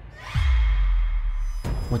我了？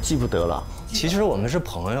我记不得了。其实我们是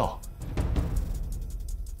朋友。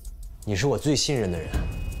你是我最信任的人。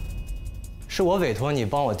是我委托你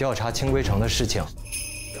帮我调查清规城的事情。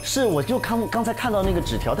是，我就刚才看到那个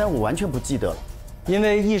纸条，但我完全不记得了。因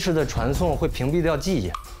为意识的传送会屏蔽掉记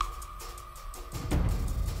忆。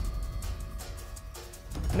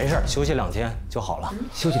没事，休息2天就好了。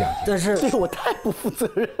休息2天。但是对我太不负责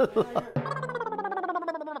任了。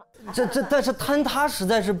但是坍塌实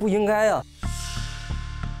在是不应该啊。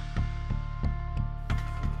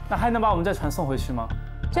那还能把我们再传送回去吗？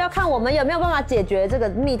就要看我们有没有办法解决这个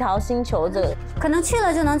蜜桃星球这个，可能去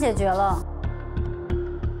了就能解决了。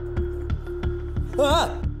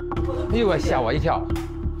哎呦，吓我一跳！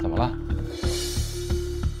怎么了？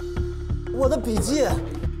我的笔记。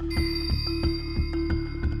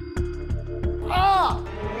啊！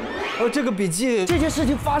这个笔记，这件事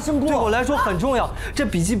情发生过，对我来说很重要。这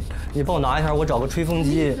笔记，你帮我拿一下，我找个吹风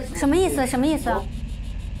机。什么意思？什么意思？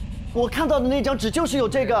我看到的那张纸就是有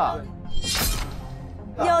这个。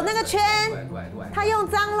有那个圈，他用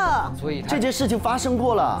脏了，所以这件事情发生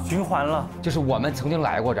过了，循环了。就是我们曾经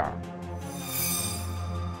来过这儿，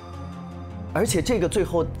而且这个最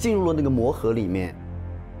后进入了那个魔盒里面，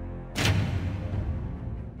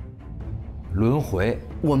轮回。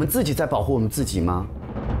我们自己在保护我们自己吗？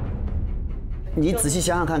你仔细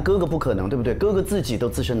想想看，哥哥不可能，对不对？哥哥自己都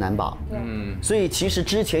自身难保，所以其实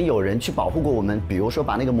之前有人去保护过我们，比如说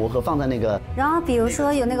把那个魔盒放在那个，然后比如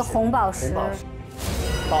说有那个红宝石，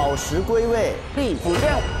宝石归位，力不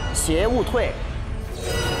亮，邪物退，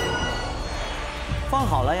放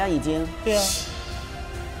好了呀，已经。对啊。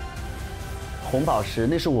红宝石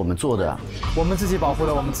那是我们做的，我们自己保护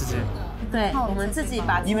了我们自己。对，我们自己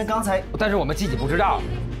把，因为刚才，但是我们自己不知道。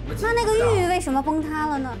那个玉为什么崩塌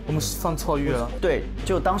了呢？我们放错玉了。对，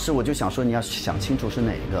就当时我就想说，你要想清楚是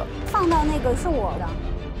哪一个。放到那个是我的。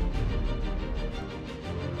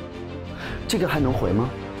这个还能回吗？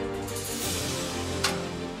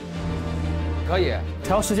可以，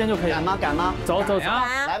调时间就可以。敢吗？敢吗？走走走，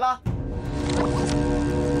来吧。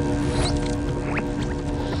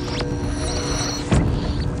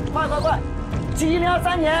快快快！去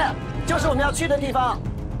1023年，就是我们要去的地方。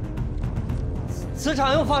磁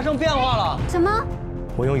场又发生变化了。什么？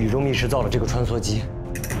我用宇宙密室造了这个穿梭机，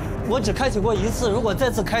我只开启过一次，如果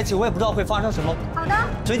再次开启，我也不知道会发生什么。好的。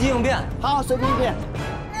随机应变。好，随机应变。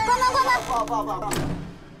关门关门。放。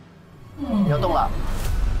不要动了。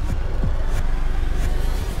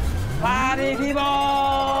Party people！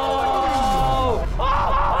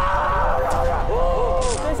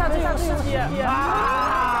 等一下，这有尸体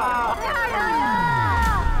啊！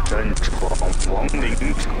擅闯亡灵者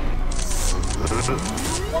死。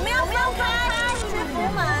我们要开制服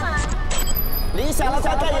门。铃响了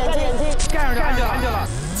才盖眼睛。盖上就安全了，安全了。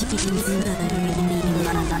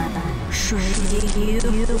属于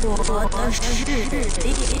我的世界。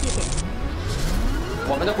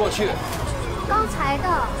我们的过去。刚才的。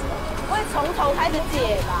会从头开始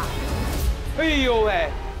解吧。哎呦喂！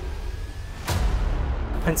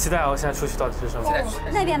很期待我现在出去到底是什么。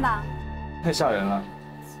那边吧。太吓人了。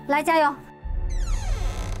来，加油！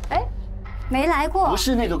哎，没来过。不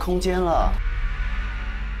是那个空间了。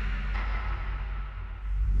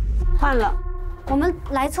换了。我们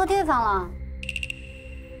来错地方了。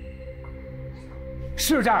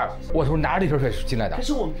是这儿，我从拿着一瓶水进来的。可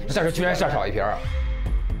是我们，但是居然少一瓶。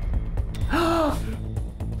啊！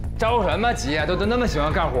着什么急啊？都那么喜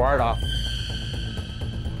欢干活的。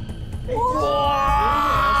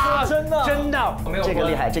哇！真的，这个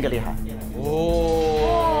厉害，这个厉害。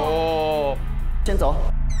哦，先走。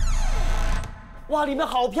哇，里面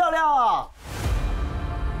好漂亮啊！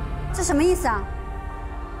这什么意思啊？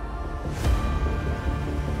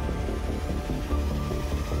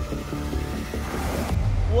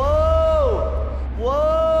哇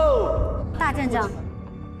哦！大阵仗。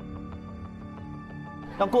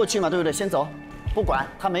要过去嘛，对不对？先走，不管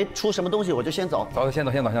他没出什么东西，我就先走。走，先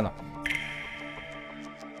走。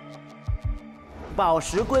宝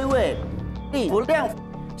石归位，力不亮，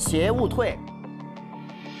邪物退。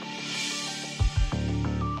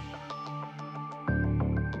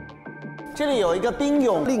这里有一个兵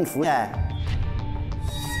勇令符哎。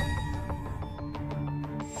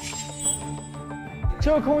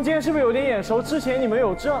这个空间是不是有点眼熟？之前你们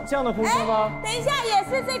有这样的空间吗？等一下，也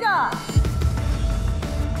是这个。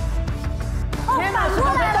天哪，是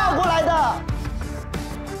倒过来的。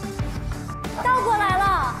倒过来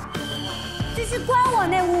了，这是关我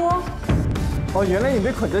那屋。哦，原来你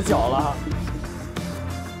被捆着脚了。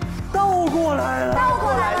倒过来了。倒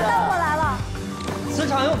过来了。磁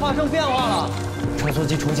场又发生变化了，穿梭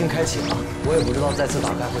机重新开启了，我也不知道再次打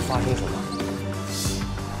开会发生什么。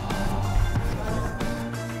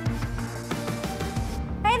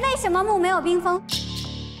哎，为什么木没有冰封？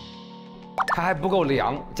它还不够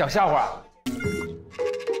凉，讲笑话。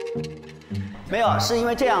没有，是因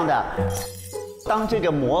为这样的，当这个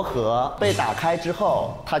魔盒被打开之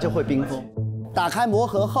后，它就会冰封。打开魔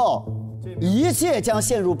盒后，一切将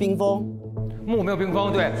陷入冰封。木没有冰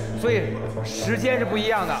封，对，所以时间是不一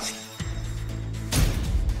样的。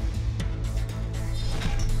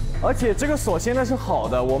而且这个锁现在是好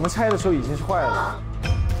的，我们拆的时候已经是坏了，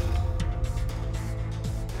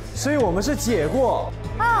所以我们是解过。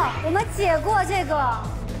哦，我们解过这个。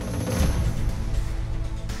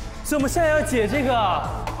所以我们现在要解这个，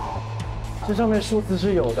这上面数字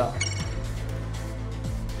是有的。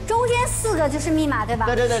中间4个就是密码，对吧？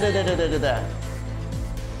对。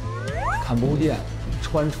看不见，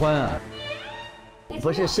穿啊。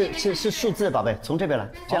不是，是数字，宝贝，从这边来，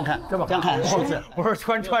这样看，这样看数字。我说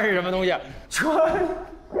穿是什么东西？穿。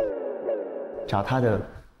找它的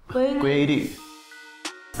规律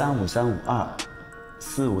，35352，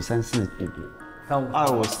 45345，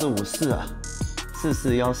 25454啊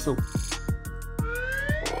，44145，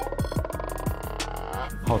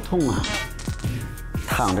好痛啊！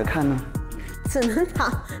躺着看呢？只能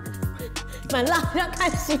躺。门浪要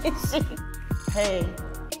看星星。嘿，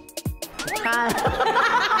看。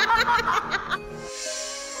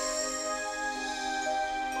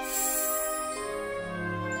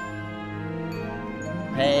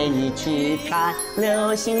陪你去看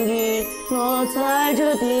流星雨落在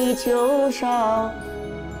这地球上。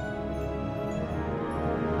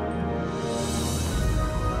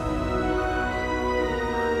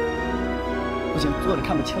不行，坐着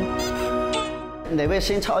看不清。哪位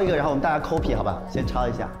先抄一个，然后我们大家 copy 好吧？先抄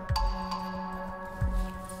一下。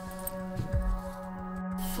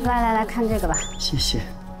来看这个吧。谢谢。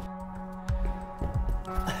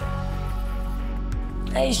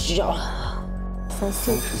哎呦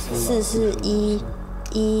，441，1、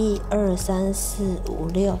2、3、4、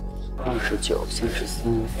5、6，29、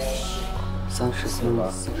33、34、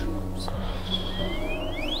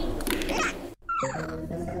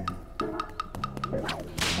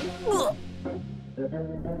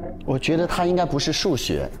我觉得它应该不是数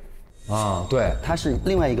学，啊，对，它是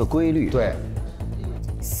另外一个规律。对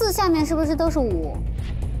，4下面是不是都是5？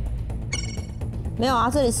没有啊，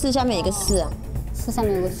这里4下面有一个4啊，4下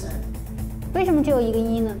面有个4，为什么只有一个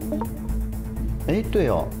1呢？哎，对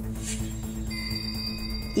哦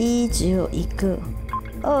，1只有一个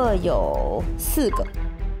，2有4个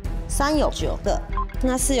，3有9个，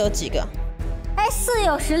那4有几个？哎，4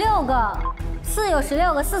有16个，4有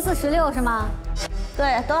16个，4、4、16是吗？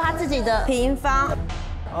对，都是他自己的平方。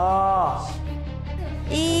啊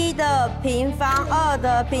，1的平方，2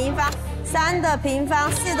的平方，3的平方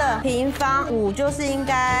，4的平方，5就是应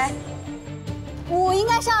该，5应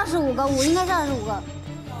该是25个，5应该是25个。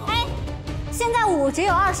哎，现在5只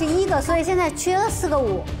有21个，所以现在缺了4个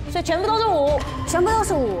5，所以全部都是5，全部都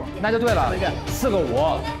是5。那就对了，4个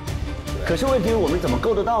5。可是问题我们怎么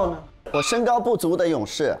够得到呢？我身高不足的勇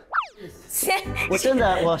士。我真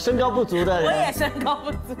的，我身高不足的人，我也身高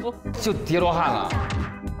不足，就叠罗汉了。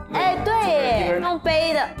哎，对，用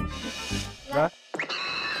背的。来，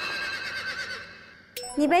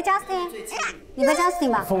你背 Justin， 你背 Justin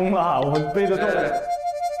吧。疯了，我背得动。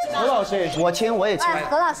何老师也是，我亲，我也亲。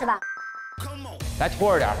何老师吧。来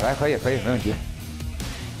拖着点，来可以，没问题。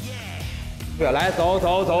对，来走。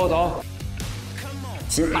行，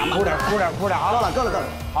哭点，好够了。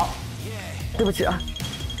好，对不起啊。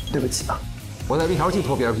我在一条气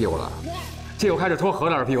拖别人屁股了，这又开始拖何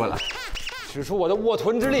老师屁股了。使出我的卧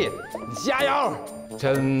臀之力，加油！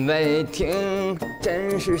真违停，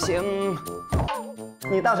真是行。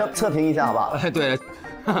你到时候测评一下好不好？哎，对。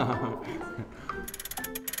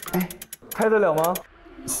哎，开得了吗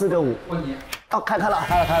？4个5。哦，开了。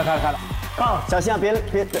啊，小心啊，别！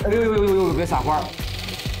别撒花。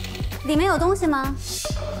里面有东西吗？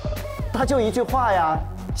他就一句话呀，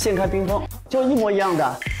掀开冰封，就一模一样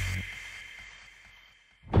的。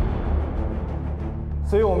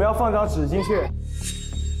所以我们要放张纸进去。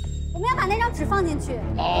我们要把那张纸放进去。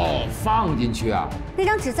哦，放进去啊？那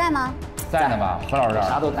张纸在吗？在呢吧？何老师这儿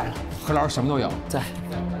啥都在了。何老师什么都有。在。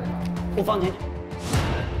我放进去。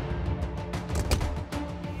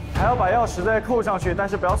还要把钥匙再扣上去，但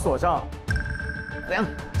是不要锁上。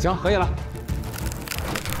行，可以了。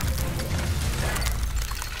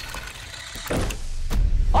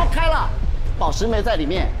哦，开了，宝石没在里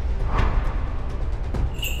面。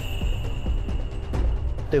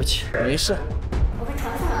对不起，没事。我被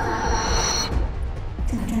传送了。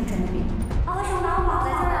这个真的明。啊，为什么把我绑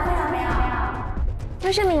在这儿？为什么呀？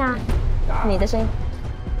为什么呀？你的声音。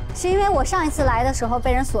是因为我上一次来的时候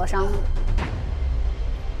被人锁上了。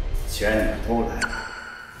既然你们都来了，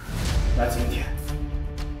那今天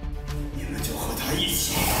你们就和他一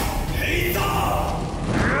起陪葬。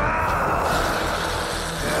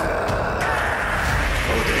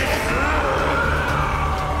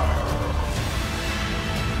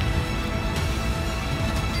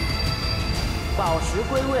宝石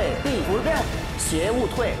归位必不认，邪物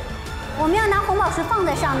退。我们要拿红宝石放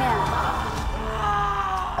在上面。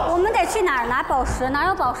我们得去哪儿拿宝石？哪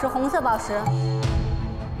有宝石？红色宝石。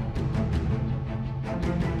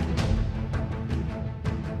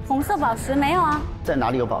红色宝石没有啊？在哪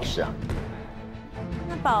里有宝石啊？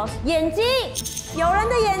那宝石眼睛，有人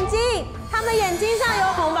的眼睛，他们眼睛上有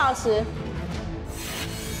红宝石。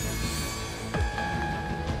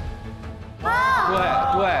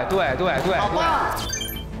对。好棒！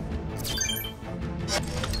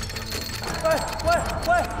喂！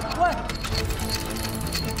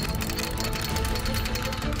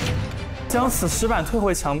将此石板退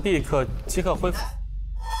回墙壁，即可恢复。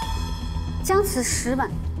张磁石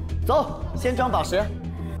板。走，先装宝石。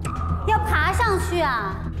要爬上去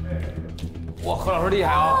啊！哇，何老师厉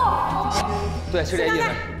害啊！对，是这意思，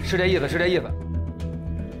是这意思，是这意思。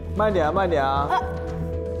慢点，慢点啊！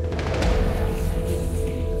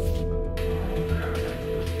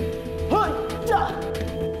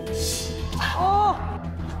哦，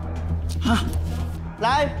好，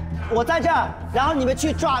来，我在这儿，然后你们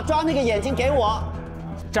去抓那个眼睛给我。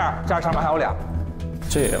这儿上面还有俩，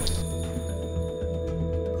这也有。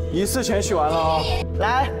一次全取完了啊！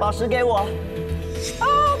来，宝石给我。啊，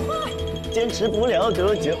快！坚持不了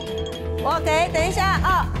多久。我给，等一下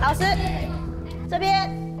啊，老师，这边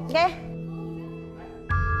给。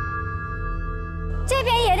这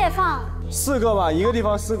边也得放。4个吧，一个地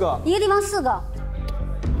方4个。一个地方4个。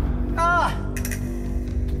啊！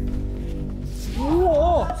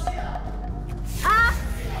哇！啊！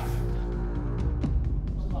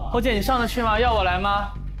侯姐，你上得去吗？要我来吗？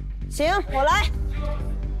行，我来。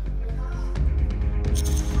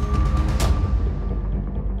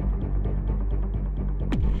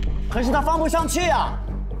可是它放不上去啊！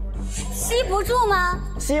吸不住吗？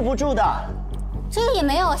吸不住的。这个也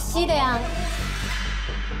没有吸的呀。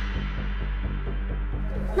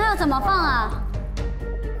那要怎么放啊？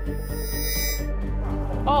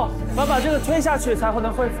哦，我要把这个推下去才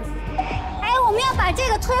能恢复。哎，我们要把这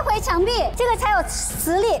个推回墙壁，这个才有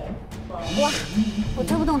磁力。我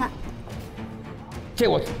推不动它。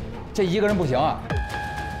这一个人不行啊！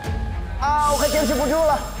啊，我快坚持不住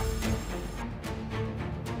了。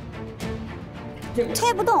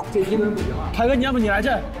推不动。这一个人不行啊！凯哥，你要不你来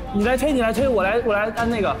这，你来推，我来按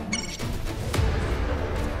那个。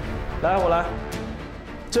来，我来。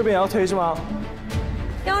这边也要推是吗？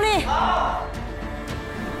用力。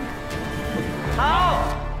好，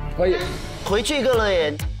可以。回去一个了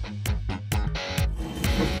耶。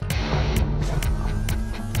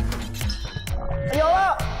有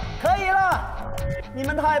了，可以了，你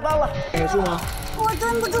们太棒了。没住吗？我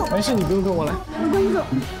蹲不住。没事，你不用跟我来。我蹲不住。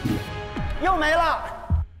又没了，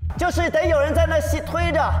就是得有人在那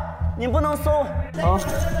推着，你不能松。好，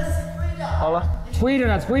好了，推着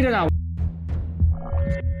呢。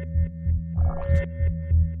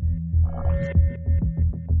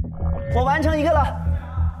我完成一个了，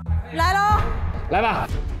来喽！来吧。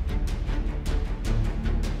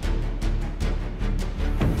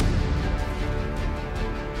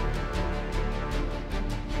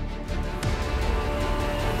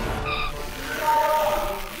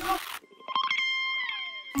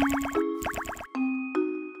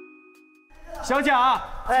小贾，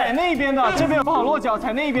踩那边的，这边不好落脚，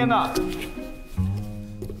踩那边的。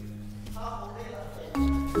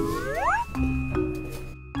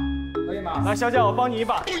可以吗？来，小贾，我帮你一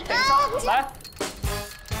把。来。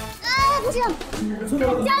不行！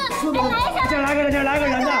这来个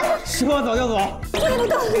人的，说走就走。推不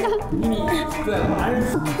动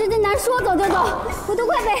这难说走就走，我都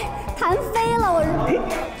快被弹飞了，我是。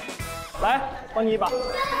来，帮你一把。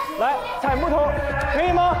来，踩木头，可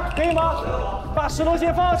以吗？可以吗？把石头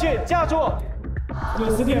先放上去，架住。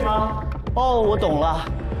有磁铁吗？哦，我懂了。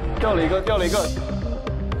掉了一个，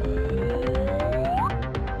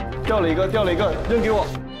扔给我。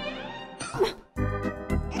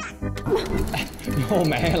又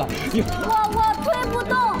没了，我推不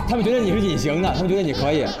动。他们觉得你是隐形的，他们觉得你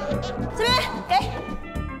可以。这边给。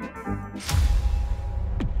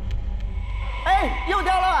哎，又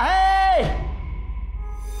掉了，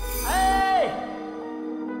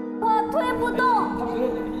我推不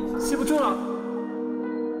动。吸不住了。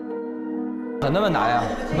咋那么难呀？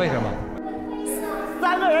为什么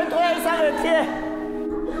？3个人推，3个人贴。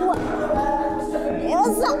我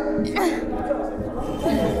操！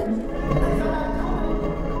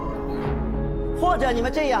或者你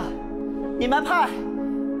们这样，你们派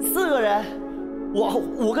4个人，我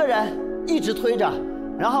5个人一直推着，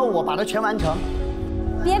然后我把它全完成。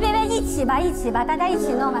别，一起吧，大家一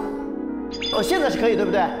起弄吧。哦，现在是可以，对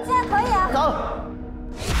不对？现在可以啊。走。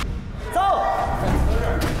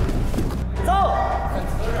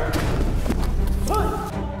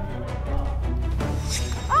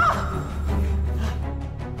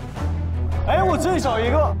哎，我这里少一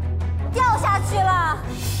个。掉下去了。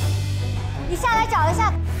你下来找一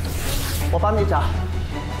下。我帮你找。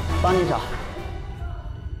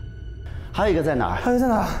还有一个在哪儿？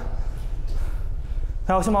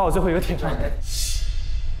来，我先把我最后一个贴上。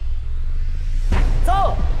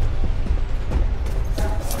走。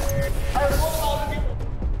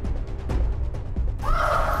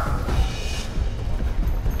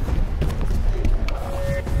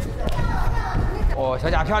哦，小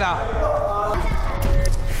贾漂亮。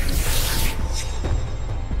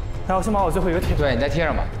来，我先把我最后一个贴上。对，你再贴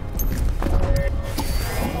上吧。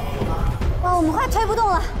我们快推不动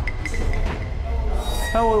了。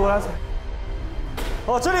哎，我来踩。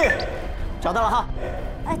哦，这里，找到了哈。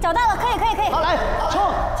哎，找到了，可以。好，来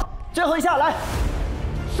冲，最后一下来，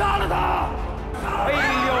杀了他！哎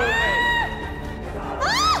呦喂！啊！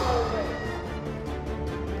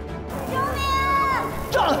救命！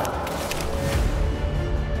炸了！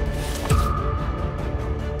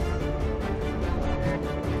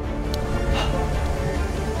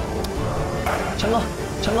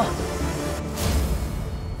成功！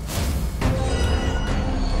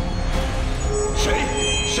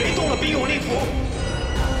谁动了冰有力符？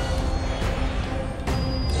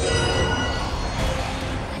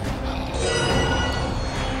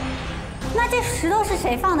那这石头是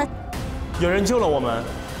谁放的？有人救了我们，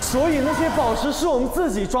所以那些宝石是我们自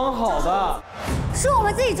己装好的。是我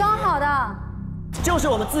们自己装好的。就是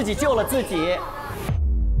我们自己救了自己。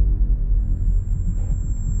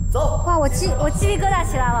走！哇，我鸡皮疙瘩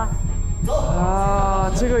起来了。走！啊，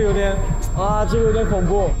这个有点恐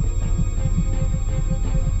怖。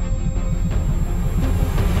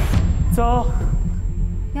走。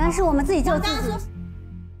原来是我们自己救自己。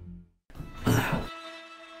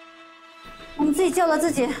我们自己救了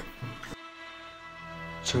自己。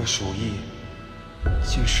这鼠疫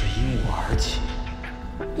竟是因我而起，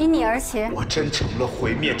因你而起。我真成了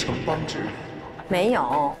毁灭城邦之人。没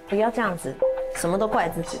有，不要这样子，什么都怪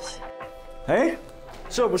自己。哎，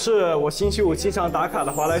这不是我星期五经常打卡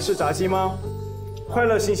的华莱士炸鸡吗？快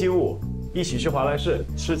乐星期五，一起去华莱士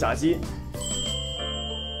吃炸鸡。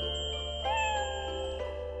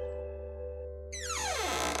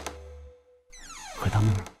回到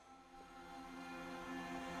那儿。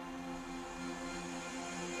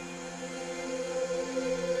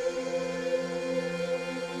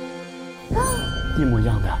一模一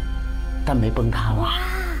样的，但没崩塌了。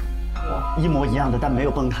一模一样的，但没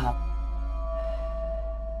有崩塌。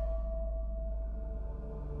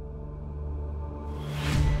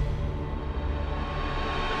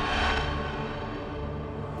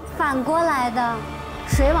反过来的，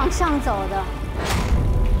水往上走的。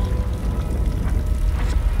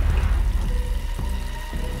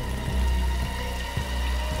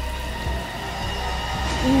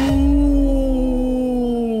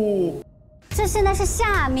这现在是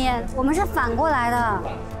下面，我们是反过来的。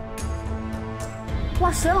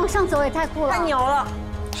哇，水往上走也太酷了，太牛了！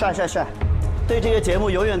帅！对这个节目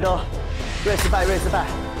永远都respect。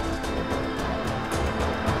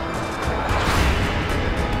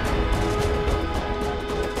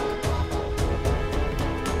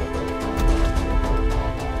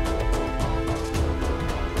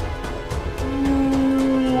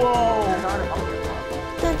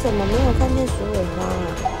那怎么没有看见水尾花啊？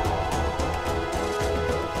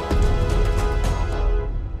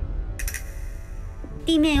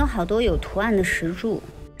地面有好多有图案的石柱。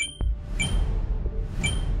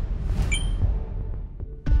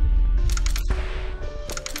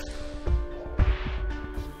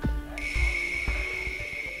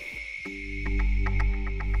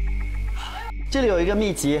这里有一个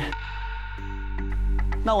秘籍，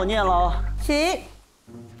那我念了哦。行。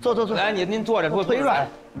坐。来，您坐着，腿软。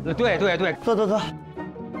对。坐。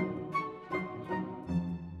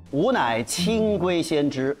吾乃清规先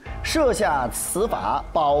知，设下此法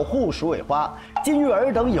保护鼠尾花。今日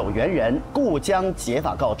尔等有缘人，故将解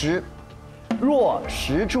法告知。若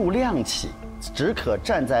石柱亮起，只可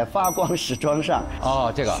站在发光石桩上。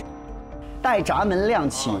哦，这个。待闸门亮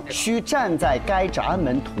起，需站在该闸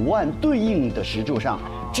门图案对应的石柱上，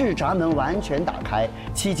至闸门完全打开，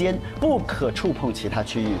期间不可触碰其他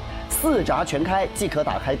区域。4闸全开，即可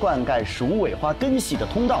打开灌溉鼠尾花根系的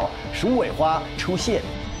通道，鼠尾花出现。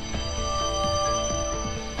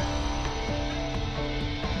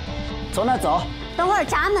从那走。等会儿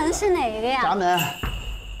闸门是哪个呀？闸门。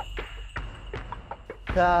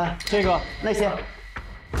这个那些。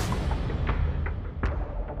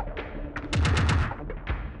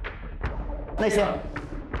那些。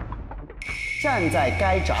站在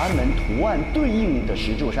该闸门图案对应的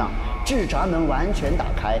石柱上，至闸门完全打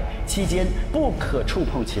开，期间不可触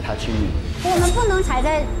碰其他区域。我们不能踩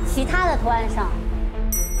在其他的图案上。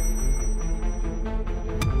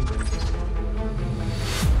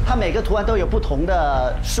它每个图案都有不同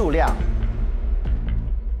的数量。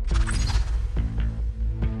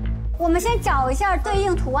我们先找一下对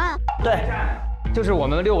应图案。对，就是我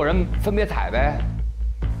们6个人分别踩呗。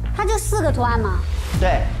它就4个图案嘛。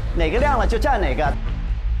对，哪个亮了就站哪个。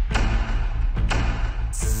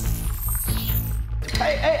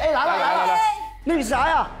哎，来了，那个是啥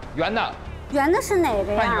呀？圆的。圆的是哪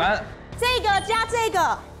个呀？半圆。这个加这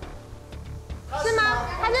个，是吗？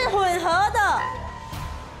它是混合的。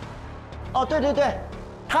哦，对，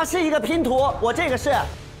它是一个拼图，我这个是，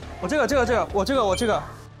我这个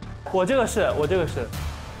是。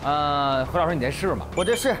何老师，你这是吗？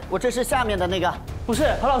我这是下面的那个。不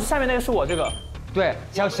是，何老师，下面那个是我这个。对，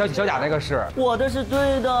小贾那个是。我的是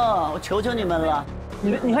对的，我求求你们了。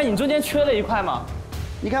你看你中间缺了一块吗？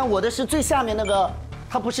你看我的是最下面那个，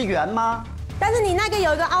它不是圆吗？但是你那个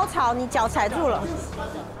有一个凹槽，你脚踩住了。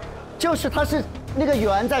就是它是那个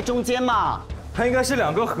圆在中间嘛。它应该是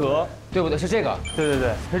2个盒，对不对？是这个。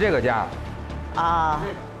对，是这个家。啊，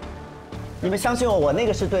你们相信我，我那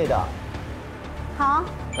个是对的。好，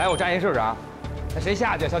来，我站一试试啊。那谁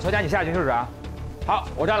下去？小贾，你下去试试啊。好，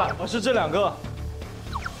我站了。我是这2个。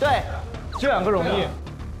对，这2个容易。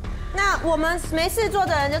那我们没事做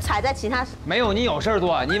的人就踩在其他。没有，你有事儿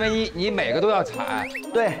做，因为你每个都要踩。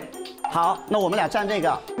对，好，那我们俩站这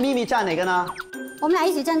个，秘密站哪个呢？我们俩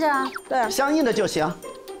一起站这啊。对，相应的就行，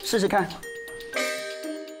试试看。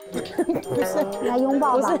不是，来拥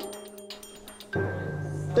抱吧。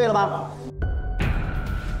对了吗？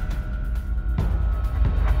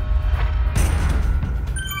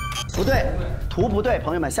不对，图不对，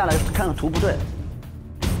朋友们下来看看图不对。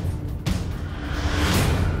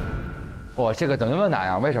哇，这个怎么那么难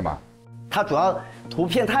啊？为什么？它主要图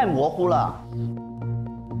片太模糊了。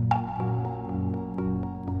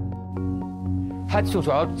它就主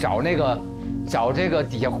要找这个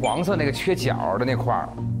底下黄色那个缺角的那块儿。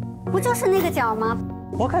不就是那个角吗？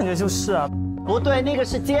我感觉就是啊。不对，那个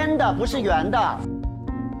是尖的，不是圆的。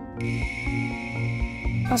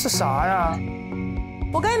那是啥呀？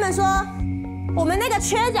我跟你们说，我们那个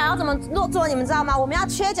缺角要怎么做，你们知道吗？我们要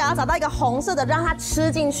缺角要找到一个红色的，让它吃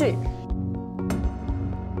进去。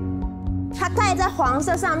它盖在黄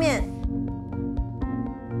色上面。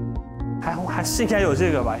还是应该有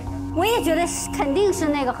这个吧？我也觉得肯定是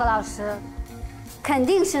那个何老师，肯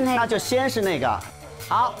定是那个。那就先是那个。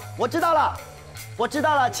好，我知道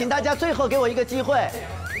了，请大家最后给我一个机会，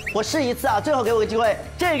我试一次啊，最后给我个机会。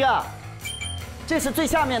这是最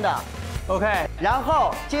下面的 ，OK。然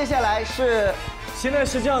后接下来是，现在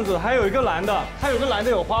是这样子，还有一个蓝的，它有个蓝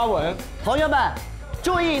的有花纹。朋友们，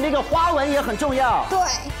注意那个花纹也很重要。对，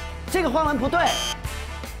这个花纹不对，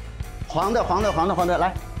黄的，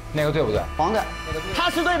来，那个对不对？黄的，它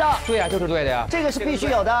是对的。对呀，就是对的呀。这个是必须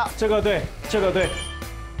有的。这个对，这个对。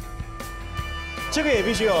这个也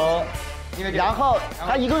必须有，然后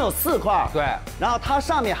它一共有4块，对，然后它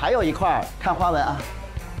上面还有一块，看花纹啊。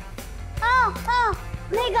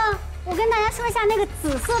那个，我跟大家说一下，那个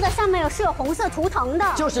紫色的上面是有红色图腾的，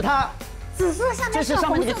就是它。紫色上面这是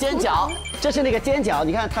上面那个尖角，这是那个尖角，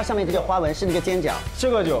你看它上面这个花纹是那个尖角。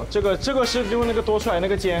这个是用那个多出来那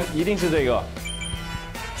个尖，一定是这个，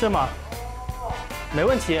是吗？没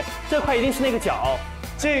问题，这块一定是那个角。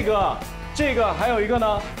这个还有一个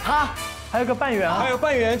呢，它。还有个半圆啊，还有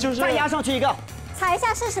半圆就是再压上去一个，踩一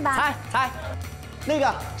下试试吧。踩，那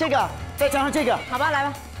个这个再加上这个，好吧，来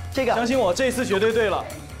吧，这个相信我，这一次绝对对了。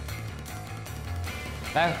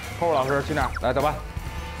来，扣老师去哪儿？来，走吧。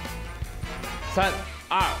3、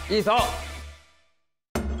2、1，走。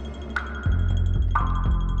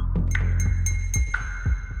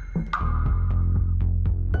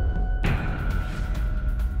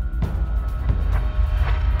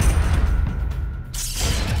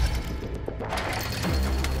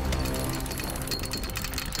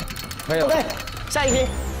可以了。对，下一题。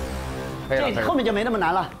可以了，这后面就没那么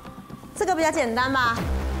难了。这个比较简单吧？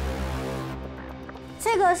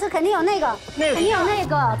这个是肯定有那个，肯定有那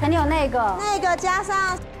个，肯定有那个。那个加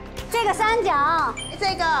上这个三角，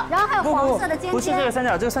这个，然后还有黄色的尖尖。不是这个三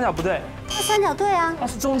角，这个三角不对。这个三角对啊。它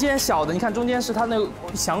是中间小的，你看中间是它那个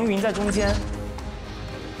祥云在中间。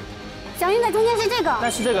祥云在中间是这个。那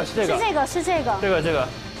是这个，是这个。是这个。这个。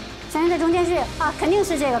祥云在中间是啊，肯定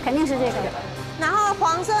是这个，肯定是这个。然后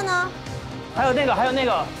黄色呢？还有那个，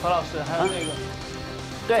何老师，还有那个。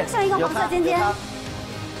对，剩一个黄色尖尖。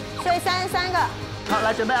所以33个。好，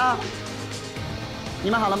来准备啊！你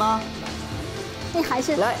们好了吗？你还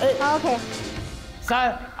是来，OK。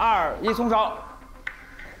3、2、1，松手。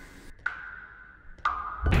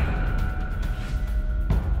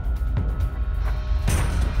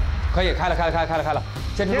可以，开了，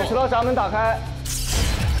坚持住。铁齿道闸门打开。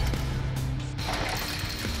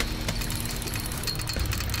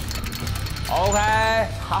OK，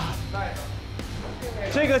 好。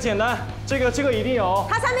这个简单，这个一定有。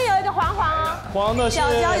它上面有一个黄啊。黄的是。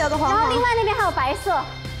角角有个黄。然后另外那边还有白色，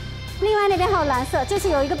另外那边还有蓝色，就是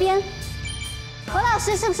有一个边。何老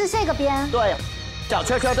师是不是这个边？对，小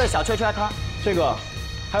圈圈对，小圈圈它。这个，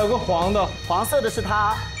还有个黄的，黄色的是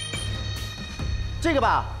它。这个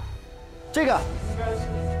吧，这个，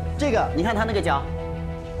你看它那个角，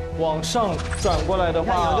往上转过来的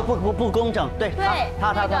话，有一个不工整，对，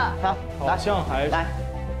他，好像还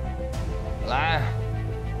来，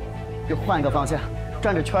就换个方向，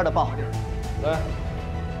转着圈的抱，来，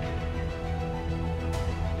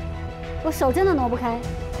我手真的挪不开，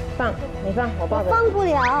放，你放，我抱着。放不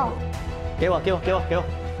了。给我，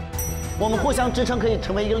我们互相支撑，可以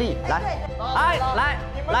成为一个力，来，来，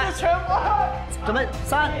准备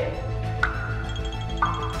3。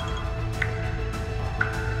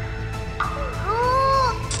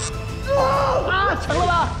成了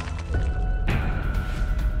吧？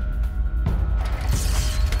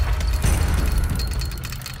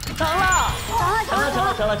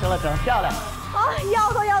成了，漂亮！啊，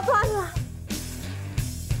腰都要断了。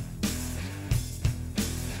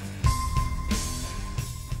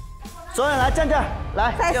所有人来站这儿，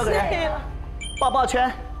来6个人，抱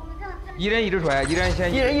圈，一人一只腿，一人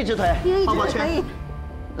先，一人一只腿，抱圈，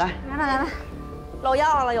来吧。搂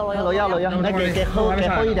腰了，有搂腰，来给后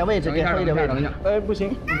一点位置，哎，不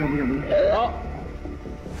行，好，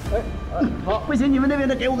好，不行，你们那边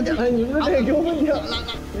的给我们这，你们这给我们这，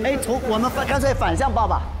哎，我们干脆反向抱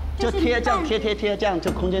吧，就贴，这样贴，这样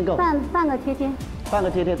就空间够，半个贴，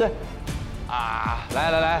对，啊，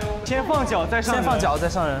来，先放脚再上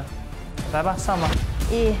人，来吧，上吧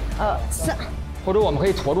，1、2、3，或者我们可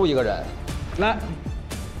以驮住一个人，来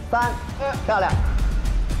，3，漂亮。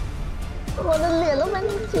我的脸都被你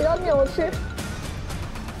挤到扭曲。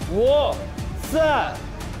5、4、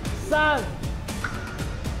3。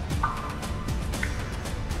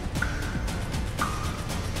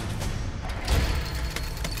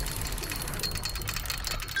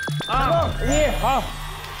2、1，好，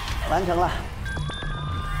完成了。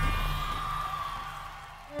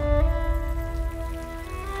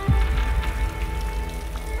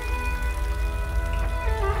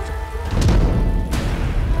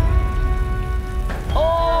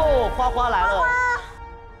花来了。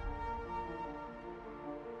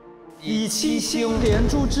以7星连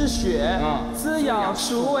珠之血滋养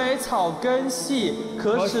鼠尾草根系，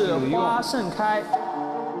可使花盛开。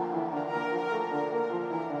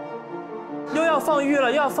又要放玉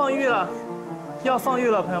了，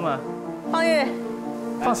朋友们。放玉。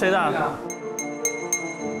放谁的？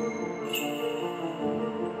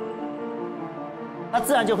它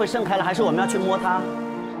自然就会盛开了，还是我们要去摸它？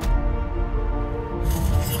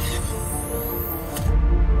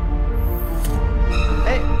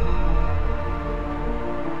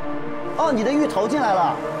哦，你的玉投进来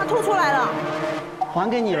了，它吐出来了，还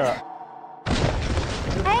给你了。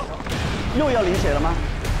哎，又要淋水了吗？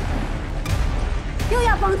又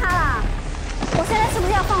要帮他了，我现在是不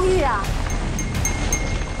是要放玉啊？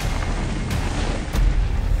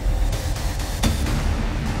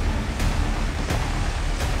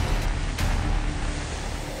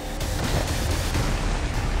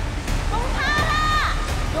崩塌了！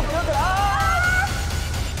又不要啊！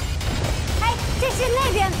哎，这是那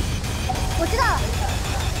边。我知道了，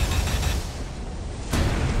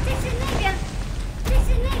这是那边。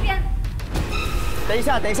等一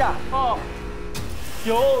下。哦，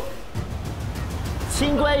有。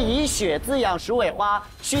清规以血滋养鼠尾花，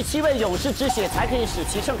需7位勇士之血才可以使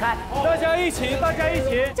其盛开。大家一起。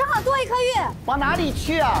正好多一颗玉。往哪里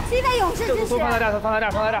去啊7位勇士之血。放在这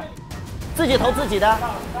儿。自己投自己的。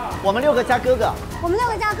我们6个加哥哥。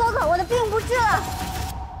我的病不治了。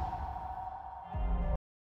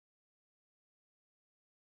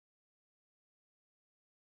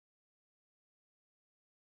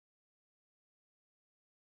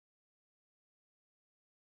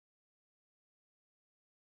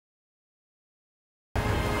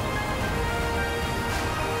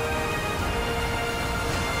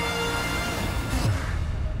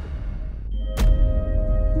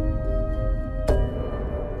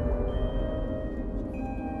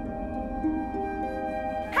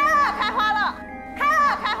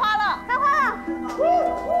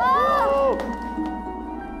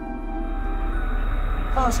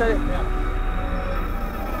放谁？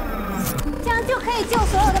这样就可以救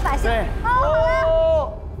所有的百姓。对。好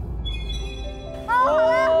了。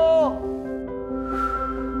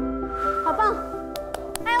好棒！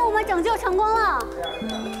哎，我们拯救成功了。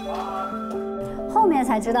后面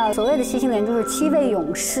才知道，所谓的7星连珠是7位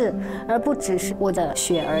勇士，而不只是我的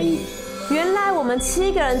血而已。原来我们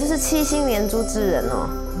7个人就是7星连珠之人哦。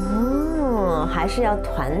还是要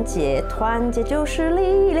团结，团结就是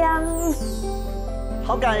力量。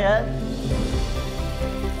好感人。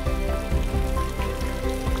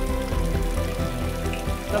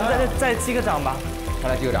咱们再击个掌吧。快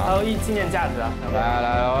来击个掌。还有一纪念价值啊！来，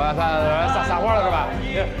我撒花了是吧？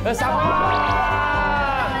撒花！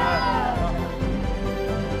 哎，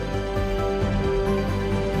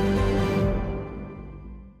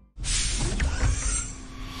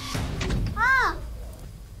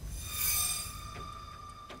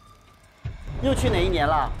又去哪一年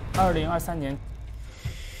了？2023年。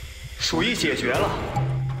鼠疫解决了，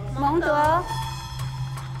蒙德，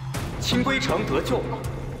青龟城得救了，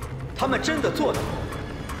他们真的做到了，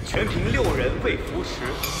全凭6人未扶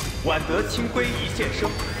持，晚得青龟一线生。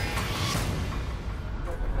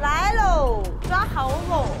来喽，抓好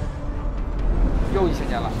喽！又1000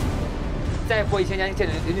年了，再过1000年见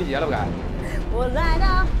人均节了不敢？我来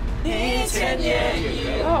到1000年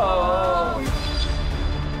以后。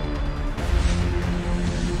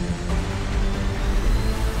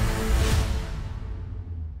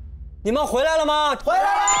你们回来了吗？回来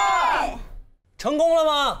了。成功了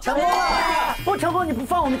吗？成功了。不成功你不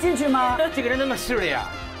放我们进去吗？这个人那么势利啊！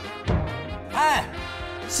哎，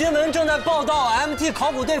新闻正在报道 ，MT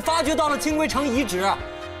考古队发掘到了青龟城遗址，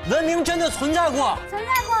文明真的存在过。存在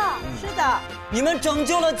过。是的。你们拯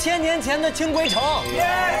救了1000年前的青龟城。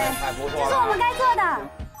Yes， 太不错了。这是我们该做的。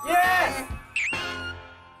Yes。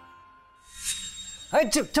哎，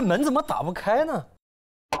这门怎么打不开呢？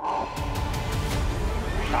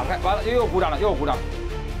打不开，完了又鼓掌了，又鼓掌。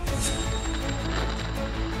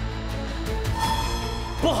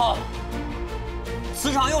不好，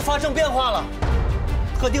磁场又发生变化了，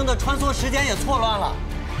特定的穿梭时间也错乱了。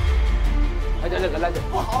来，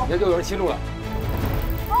不好，又有人侵入了。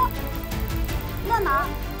哦，乱码。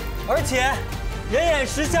而且，人眼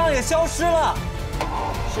石像也消失了。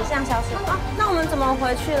石像消失啊？那我们怎么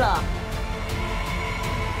回去了？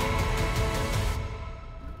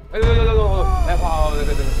哎呦，来跑，对。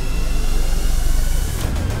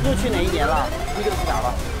又去哪一年了？你这个去哪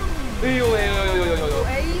了？哎呦，哎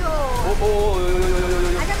呦，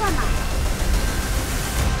还在乱码。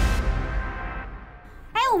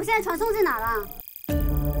哎，我们现在传送至哪了？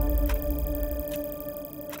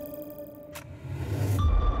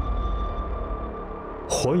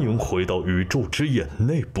欢迎回到宇宙之眼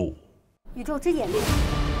内部。宇宙之眼内部。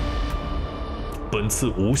本次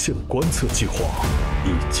无限观测计划已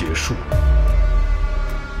结束。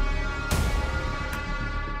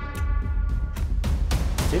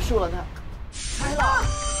结束了，开了。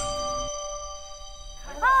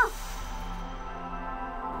啊！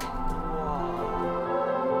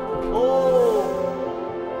哦。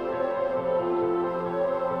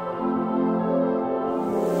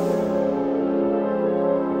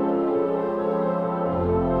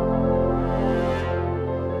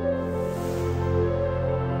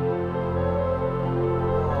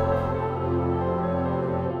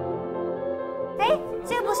哎，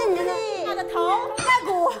这个不是你的他的头盖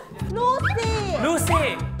骨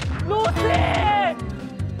Lucy，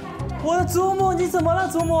 我的祖母，你怎么了，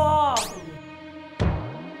祖母？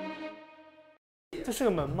这是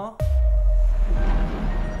个门吗？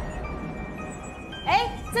哎，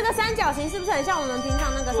这个三角形是不是很像我们平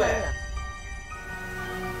常那个三角？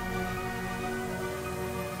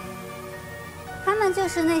他们就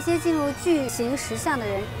是那些进入巨型石像的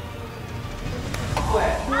人。对。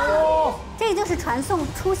哦。这就是传送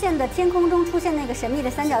出现的天空中出现那个神秘的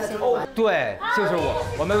三角形。哦，对，就是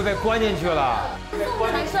我们被关进去了。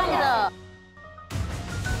传送的。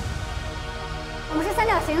我们是三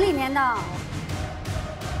角形里面的。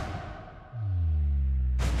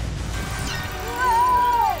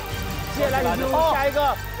接下来你进入下一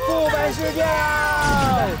个副本事件。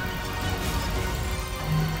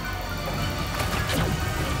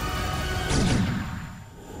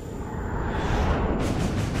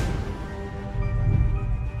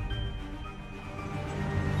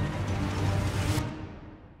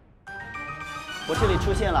我这里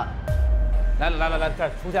出现了，来，这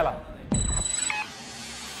出现了。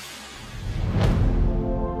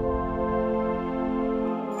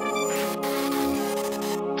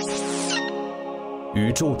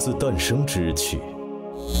宇宙自诞生之日起，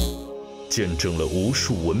见证了无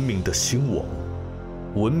数文明的兴亡。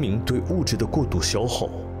文明对物质的过度消耗，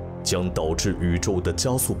将导致宇宙的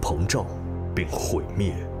加速膨胀并毁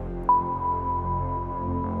灭。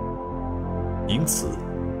因此，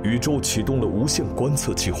宇宙启动了无限观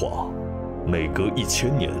测计划，每隔1000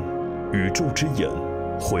年，宇宙之眼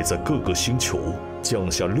会在各个星球降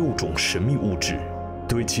下6种神秘物质，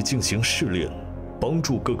对其进行试炼，帮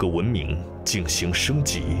助各个文明进行升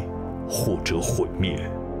级或者毁灭。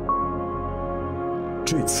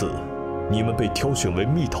这次，你们被挑选为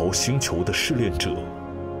蜜桃星球的试炼者，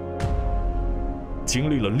经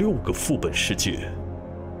历了6个副本世界。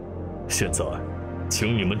现在，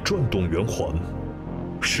请你们转动圆环，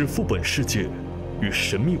使副本世界与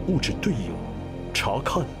神秘物质对应，查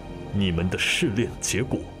看你们的试炼结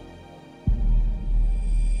果。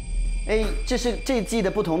哎，这是这季的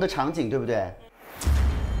不同的场景，对不对？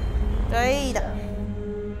对的。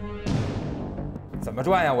怎么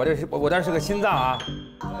转呀？我这是个心脏啊！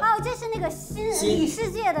啊，哦，这是那个李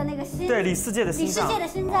世界的那个心。对，李世界的心脏。李世界的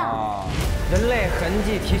心脏。人类痕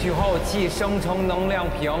迹提取后，即生成能量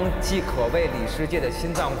瓶，即可为李世界的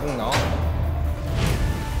心脏功能。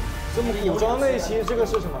这么古装类型，这个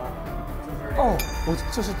是什么？哦，我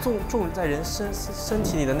这是种在人身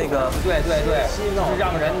体里的那个。对，洗脑，就是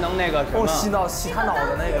让人能那个什么。洗他脑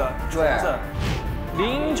的那个。对。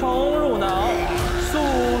灵虫入脑，宿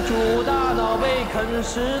主大脑被啃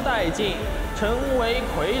食殆尽，成为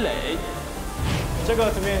傀儡。这个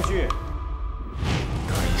怎么演剧？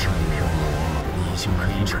戴上面膜，你就可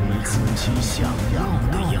以成为自己想要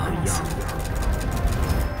的样子。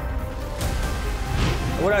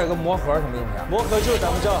我这有个魔盒，什么意思啊？魔盒就咱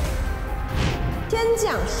们这。天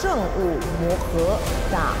降圣物魔盒，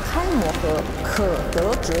打开魔盒可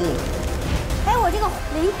得指引。哎，我这个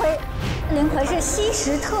灵魁是吸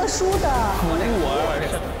食特殊的古玩，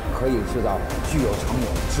可以制造具有成瘾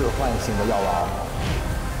致幻性的药丸。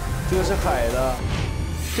这个是海的。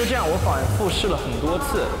就这样，我反复试了很多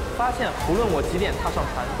次，发现无论我几点踏上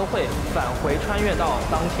船，都会返回穿越到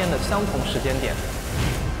当天的相同时间点。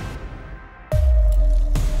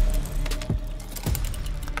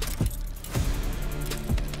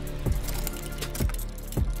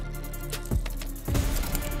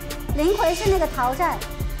灵魁是那个逃债。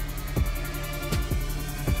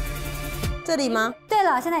这里吗？对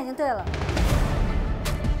了，现在已经对了。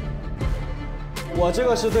我这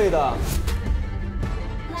个是对的，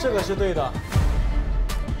这个是对的，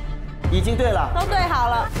已经对了，都对好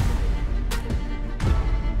了。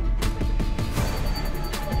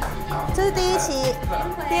这是第1期，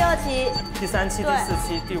第2期，第3期、第4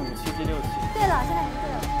期、第5期、第6期。对了，现在已经对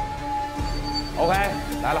了。 OK，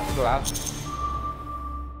 来了，就来了。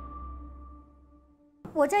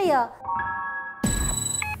我这也。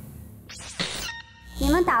 你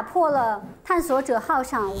们打破了探索者号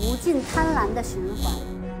上无尽贪婪的循环。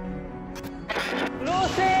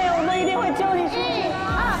Lucy， 我们一定会救你出去的。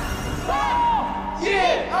1、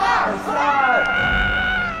2、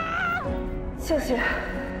3。谢谢，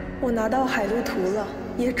我拿到海路图了，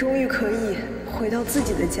也终于可以回到自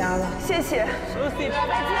己的家了。谢谢 ，Lucy， 拜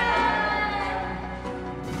拜。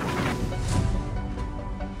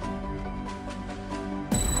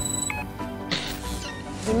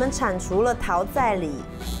 你们铲除了逃在里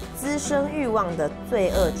滋生欲望的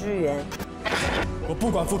罪恶之源。我不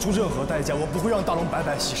管付出任何代价，我不会让大龙白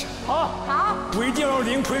白牺牲。好，我一定要让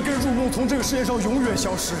灵魁跟入梦从这个世界上永远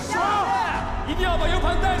消失。一定要把 U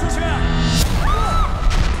盘带出去。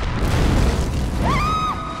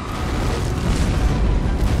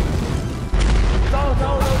走，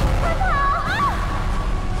快跑！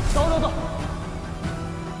走。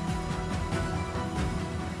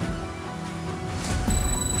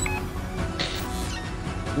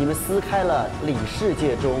 你们撕开了里世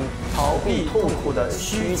界中逃避痛苦的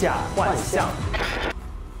虚假幻象，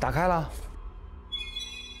打开了。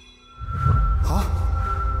啊！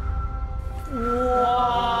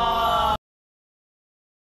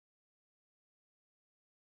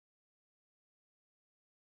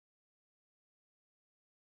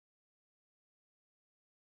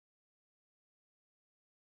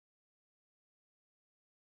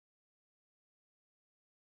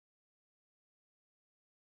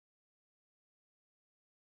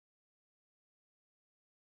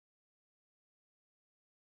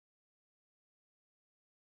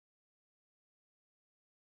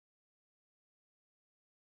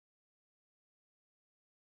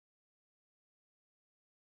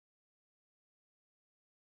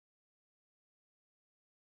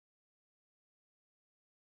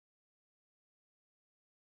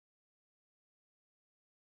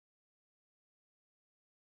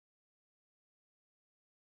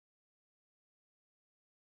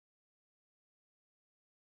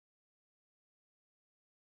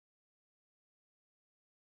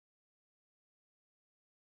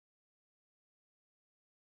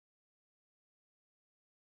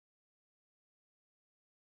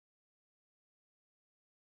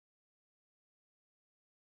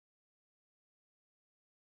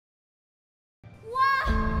哇！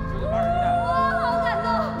哇！哇，好感动！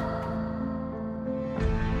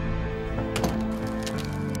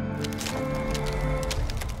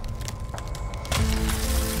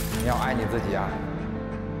你要爱你自己啊！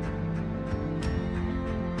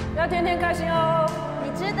要天天开心哦！你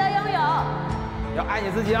值得拥有。要爱你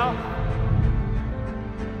自己啊！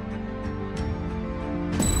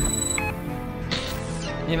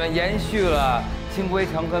你们延续了青龟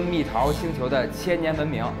城跟蜜桃星球的1000年文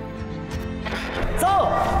明。 走！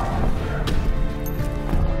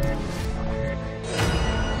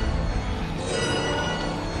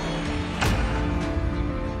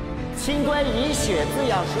青龟该以血滋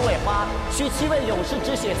养鼠尾花，需7位勇士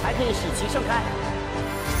之血才可以使其盛开。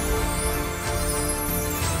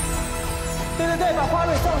对，把花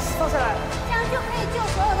蕊放下来，这样就可以救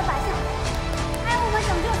所有的百姓。哎，我们拯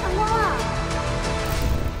救成功了！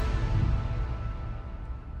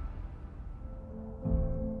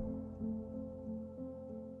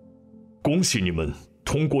恭喜你们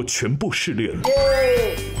通过全部试炼。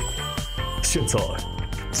现在，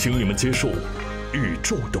请你们接受宇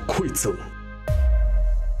宙的馈赠。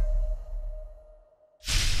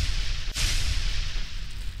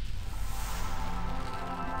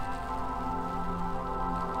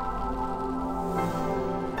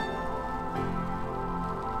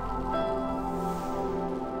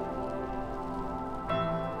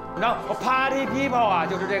然后 Party People 啊，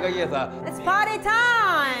就是这个意思。 It's party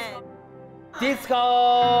time.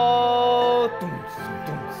 Disco。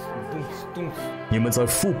你们在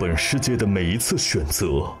副本世界的每一次选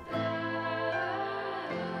择，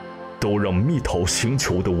都让蜜桃星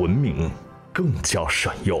球的文明更加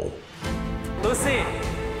闪耀。Lucy，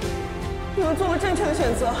 你们做了正确的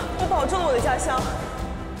选择，我保住了我的家乡。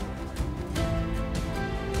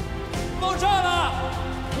爆炸了！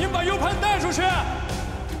你们把 U 盘带出去！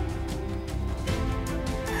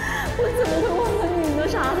我怎么会忘了你呢，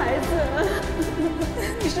傻孩子？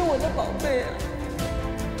你是我的宝贝啊！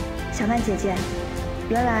小曼姐姐，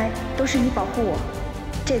原来都是你保护我，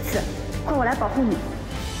这次换我来保护你。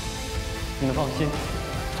你们放心，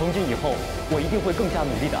从今以后我一定会更加努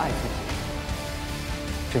力地爱自己，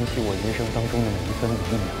珍惜我人生当中的每一分每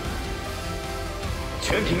一秒。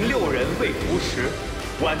全凭6人未服食，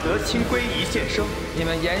晚得清规一线生。你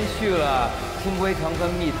们延续了清规城跟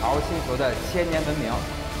蜜桃星球的1000年文明。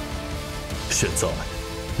现在，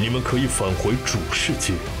你们可以返回主世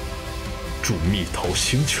界，祝蜜桃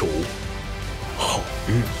星球好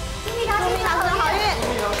运。祝蜜桃星球好运！祝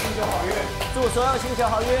蜜桃星球好运！祝所有星球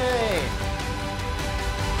好运！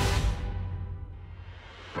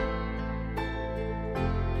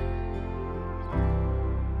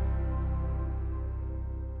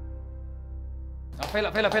啊，飞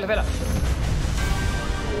了！喂，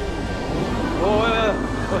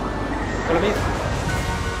过来咪。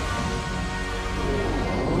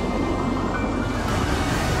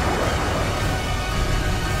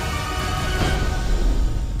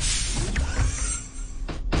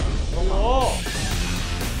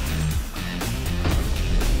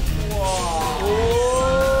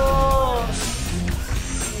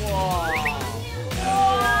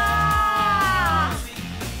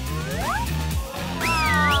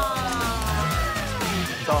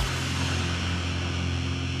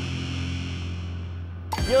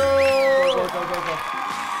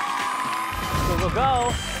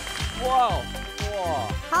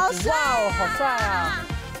好帅！哇，好帅啊！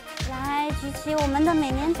来，举起我们的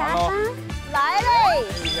美年达吧！来嘞！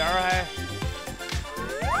一边还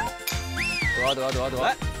得，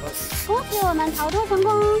来，恭喜我们逃脱成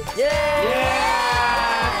功！耶！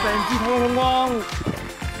本季逃脱成功。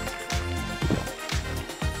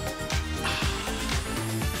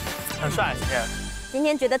很帅，今天。今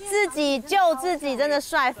天觉得自己救自己，真的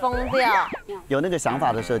帅疯掉。有那个想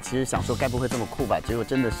法的时候，其实想说该不会这么酷吧？结果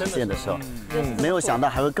真的实现的时候，没有想到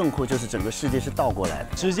还会更酷，就是整个世界是倒过来的，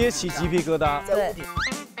直接起鸡皮疙瘩。对，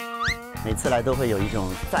每次来都会有一种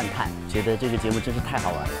赞叹，觉得这个节目真是太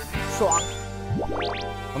好玩了，爽。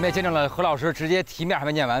我们也见证了何老师直接题面还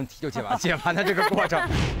没念完，题就解完的这个过程。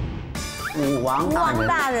武王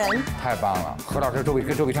大人，太棒了！何老师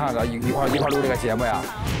跟周笔畅一块录这个节目呀。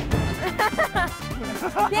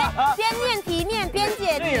边念题面边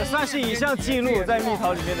解题，这也算是一项记录在蜜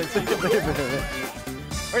桃里面的记录。对。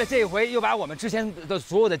而且这一回又把我们之前的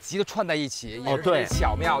所有的集都串在一起，也是很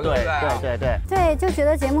巧妙，对不对？对，就觉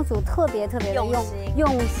得节目组特别的用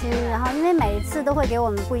心，然后因为每一次都会给我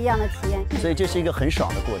们不一样的体验，所以这是一个很爽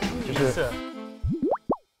的过程，就是。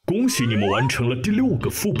恭喜你们完成了第6个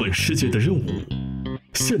副本世界的任务，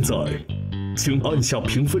现在。请按下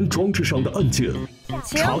评分装置上的按键，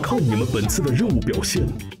查看你们本次的任务表现。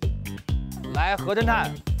来，何侦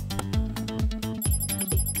探，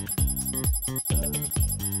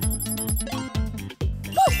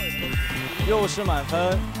又是满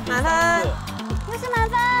分，又是满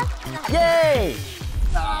分，耶！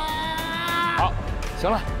好，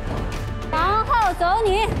行了，然后走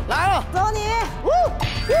你来了，走你，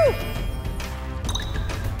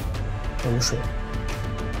饮水。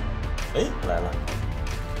哎，来了，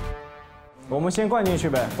我们先灌进去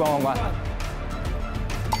呗，灌。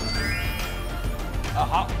啊，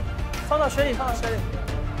好，放到水里。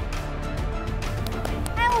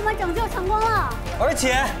哎，我们拯救成功了，而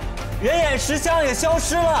且人眼石像也消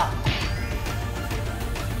失了。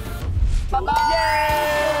拜拜！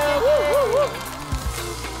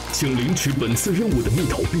请领取本次任务的蜜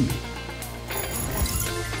桃币。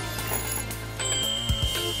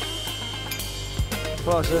涂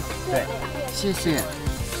老师，对，谢谢。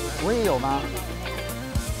我也有吗？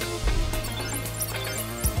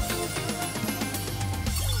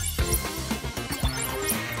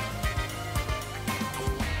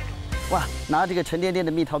哇，拿到这个沉甸甸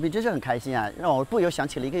的蜜桃币真是很开心啊，让我不由想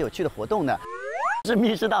起了一个有趣的活动呢。是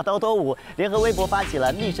密室大逃脱5联合微博发起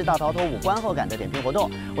了密室大逃脱5观后感的点评活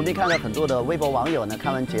动。我们也看了很多的微博网友呢，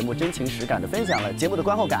看完节目真情实感的分享了节目的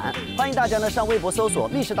观后感。欢迎大家呢上微博搜索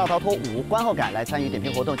密室大逃脱5观后感来参与点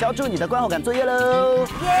评活动，交出你的观后感作业喽！耶！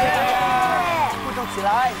互动起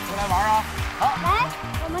来，谁来玩啊？好，来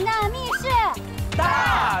我们的密室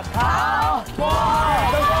大逃脱。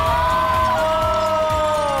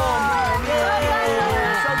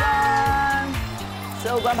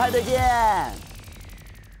收官派对见！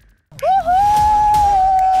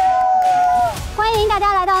欢迎大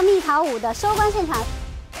家来到蜜桃5的收官现场。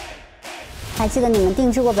还记得你们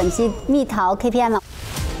定制过本期蜜桃 KPI 吗？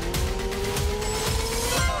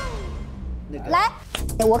来，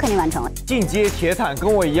我肯定完成了。进阶铁坦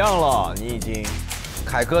跟我一样了，你已经。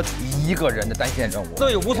凯哥1个人的单线任务，这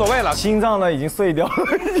也无所谓了。心脏呢已经碎掉了。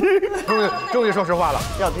终于说实话了。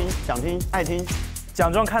要听，想听，爱听。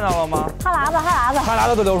奖状看到了吗？哈喇子，哈喇子，哈喇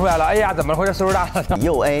子都流出来了。哎呀，怎么回事？岁数大了。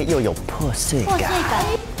又 A 又有破碎感。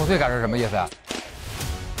破碎感是什么意思啊？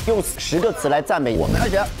用10个词来赞美我们。开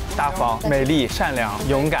始。大方、美丽、善良、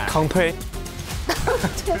勇敢、抗推。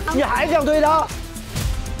你还想推他？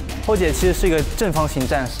后姐其实是一个正方形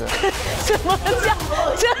战士。什么叫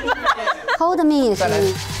正方 ？Hold me 是。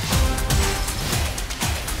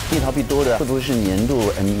蜜桃币多的会不会是年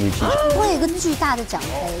度 MVP？ 我有一个巨大的奖杯。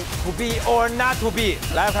To be or not to be，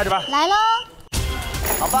 来开始吧。来喽！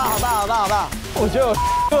好棒，好棒，好棒，好棒！我觉得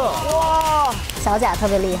有哇，小贾特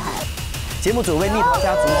别厉害。节目组为蜜桃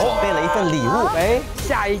家族准备了一份礼物。哎，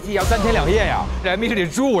下一季要3天2夜呀，在密室里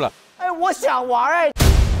住了。哎，我想玩哎。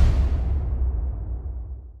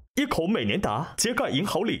一口美年达，揭盖银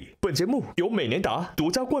好礼。本节目由美年达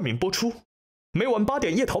独家冠名播出。每晚8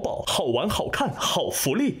点夜淘宝，好玩好看好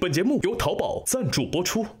福利。本节目由淘宝赞助播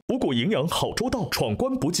出。五谷营养好周到，闯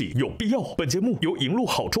关补给有必要。本节目由银鹿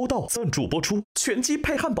好周到赞助播出。全鸡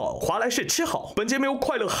配汉堡，华莱士吃好。本节目由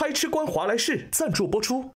快乐嗨吃官华莱士赞助播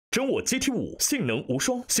出。真我 GT5 性能无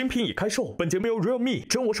双，新品已开售。本节目由 Realme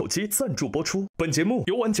真我手机赞助播出。本节目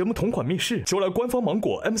由玩节目同款密室就来官方芒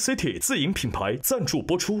果 MCT 自营品牌赞助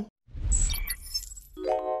播出。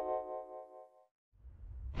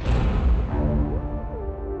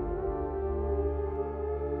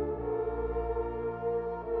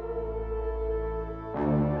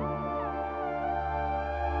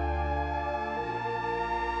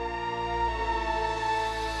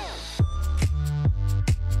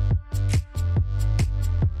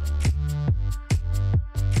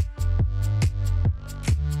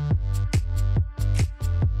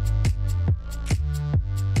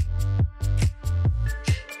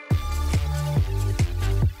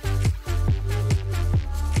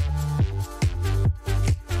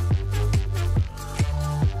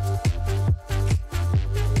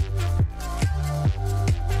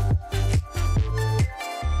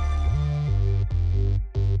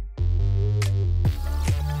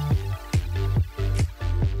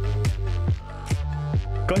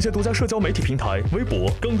感谢独家社交媒体平台微博，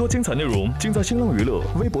更多精彩内容尽在新浪娱乐、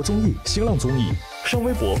微博综艺、新浪综艺。上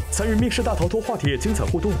微博参与密室大逃脱话题页精彩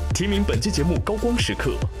互动，提名本期节目高光时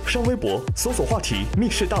刻。上微博搜索话题密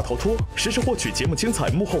室大逃脱，实时获取节目精彩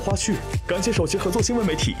幕后花絮。感谢首席合作新闻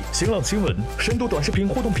媒体新浪新闻、深度短视频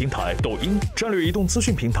互动平台抖音、战略移动资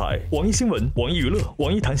讯平台网易新闻、网易娱乐、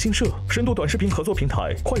网易谈新社、深度短视频合作平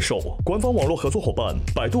台快手、官方网络合作伙伴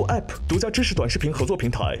百度 App 独家知识短视频合作平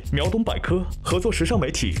台秒懂百科合作时尚媒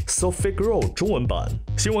体 Sophie Grow 中文版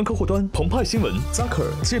新闻客户端澎湃新闻 Zucker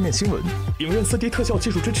界面新闻影院4D 特效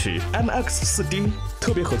技术支持 MX4D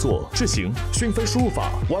特别合作智行讯飞输入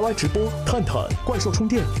法 YY 直播探探怪兽充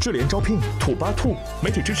电智联招聘土巴兔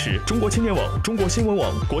媒体支持中国青年网中国新闻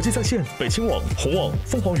网国际在线北青网红网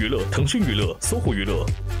凤凰娱乐腾讯娱乐搜狐娱乐。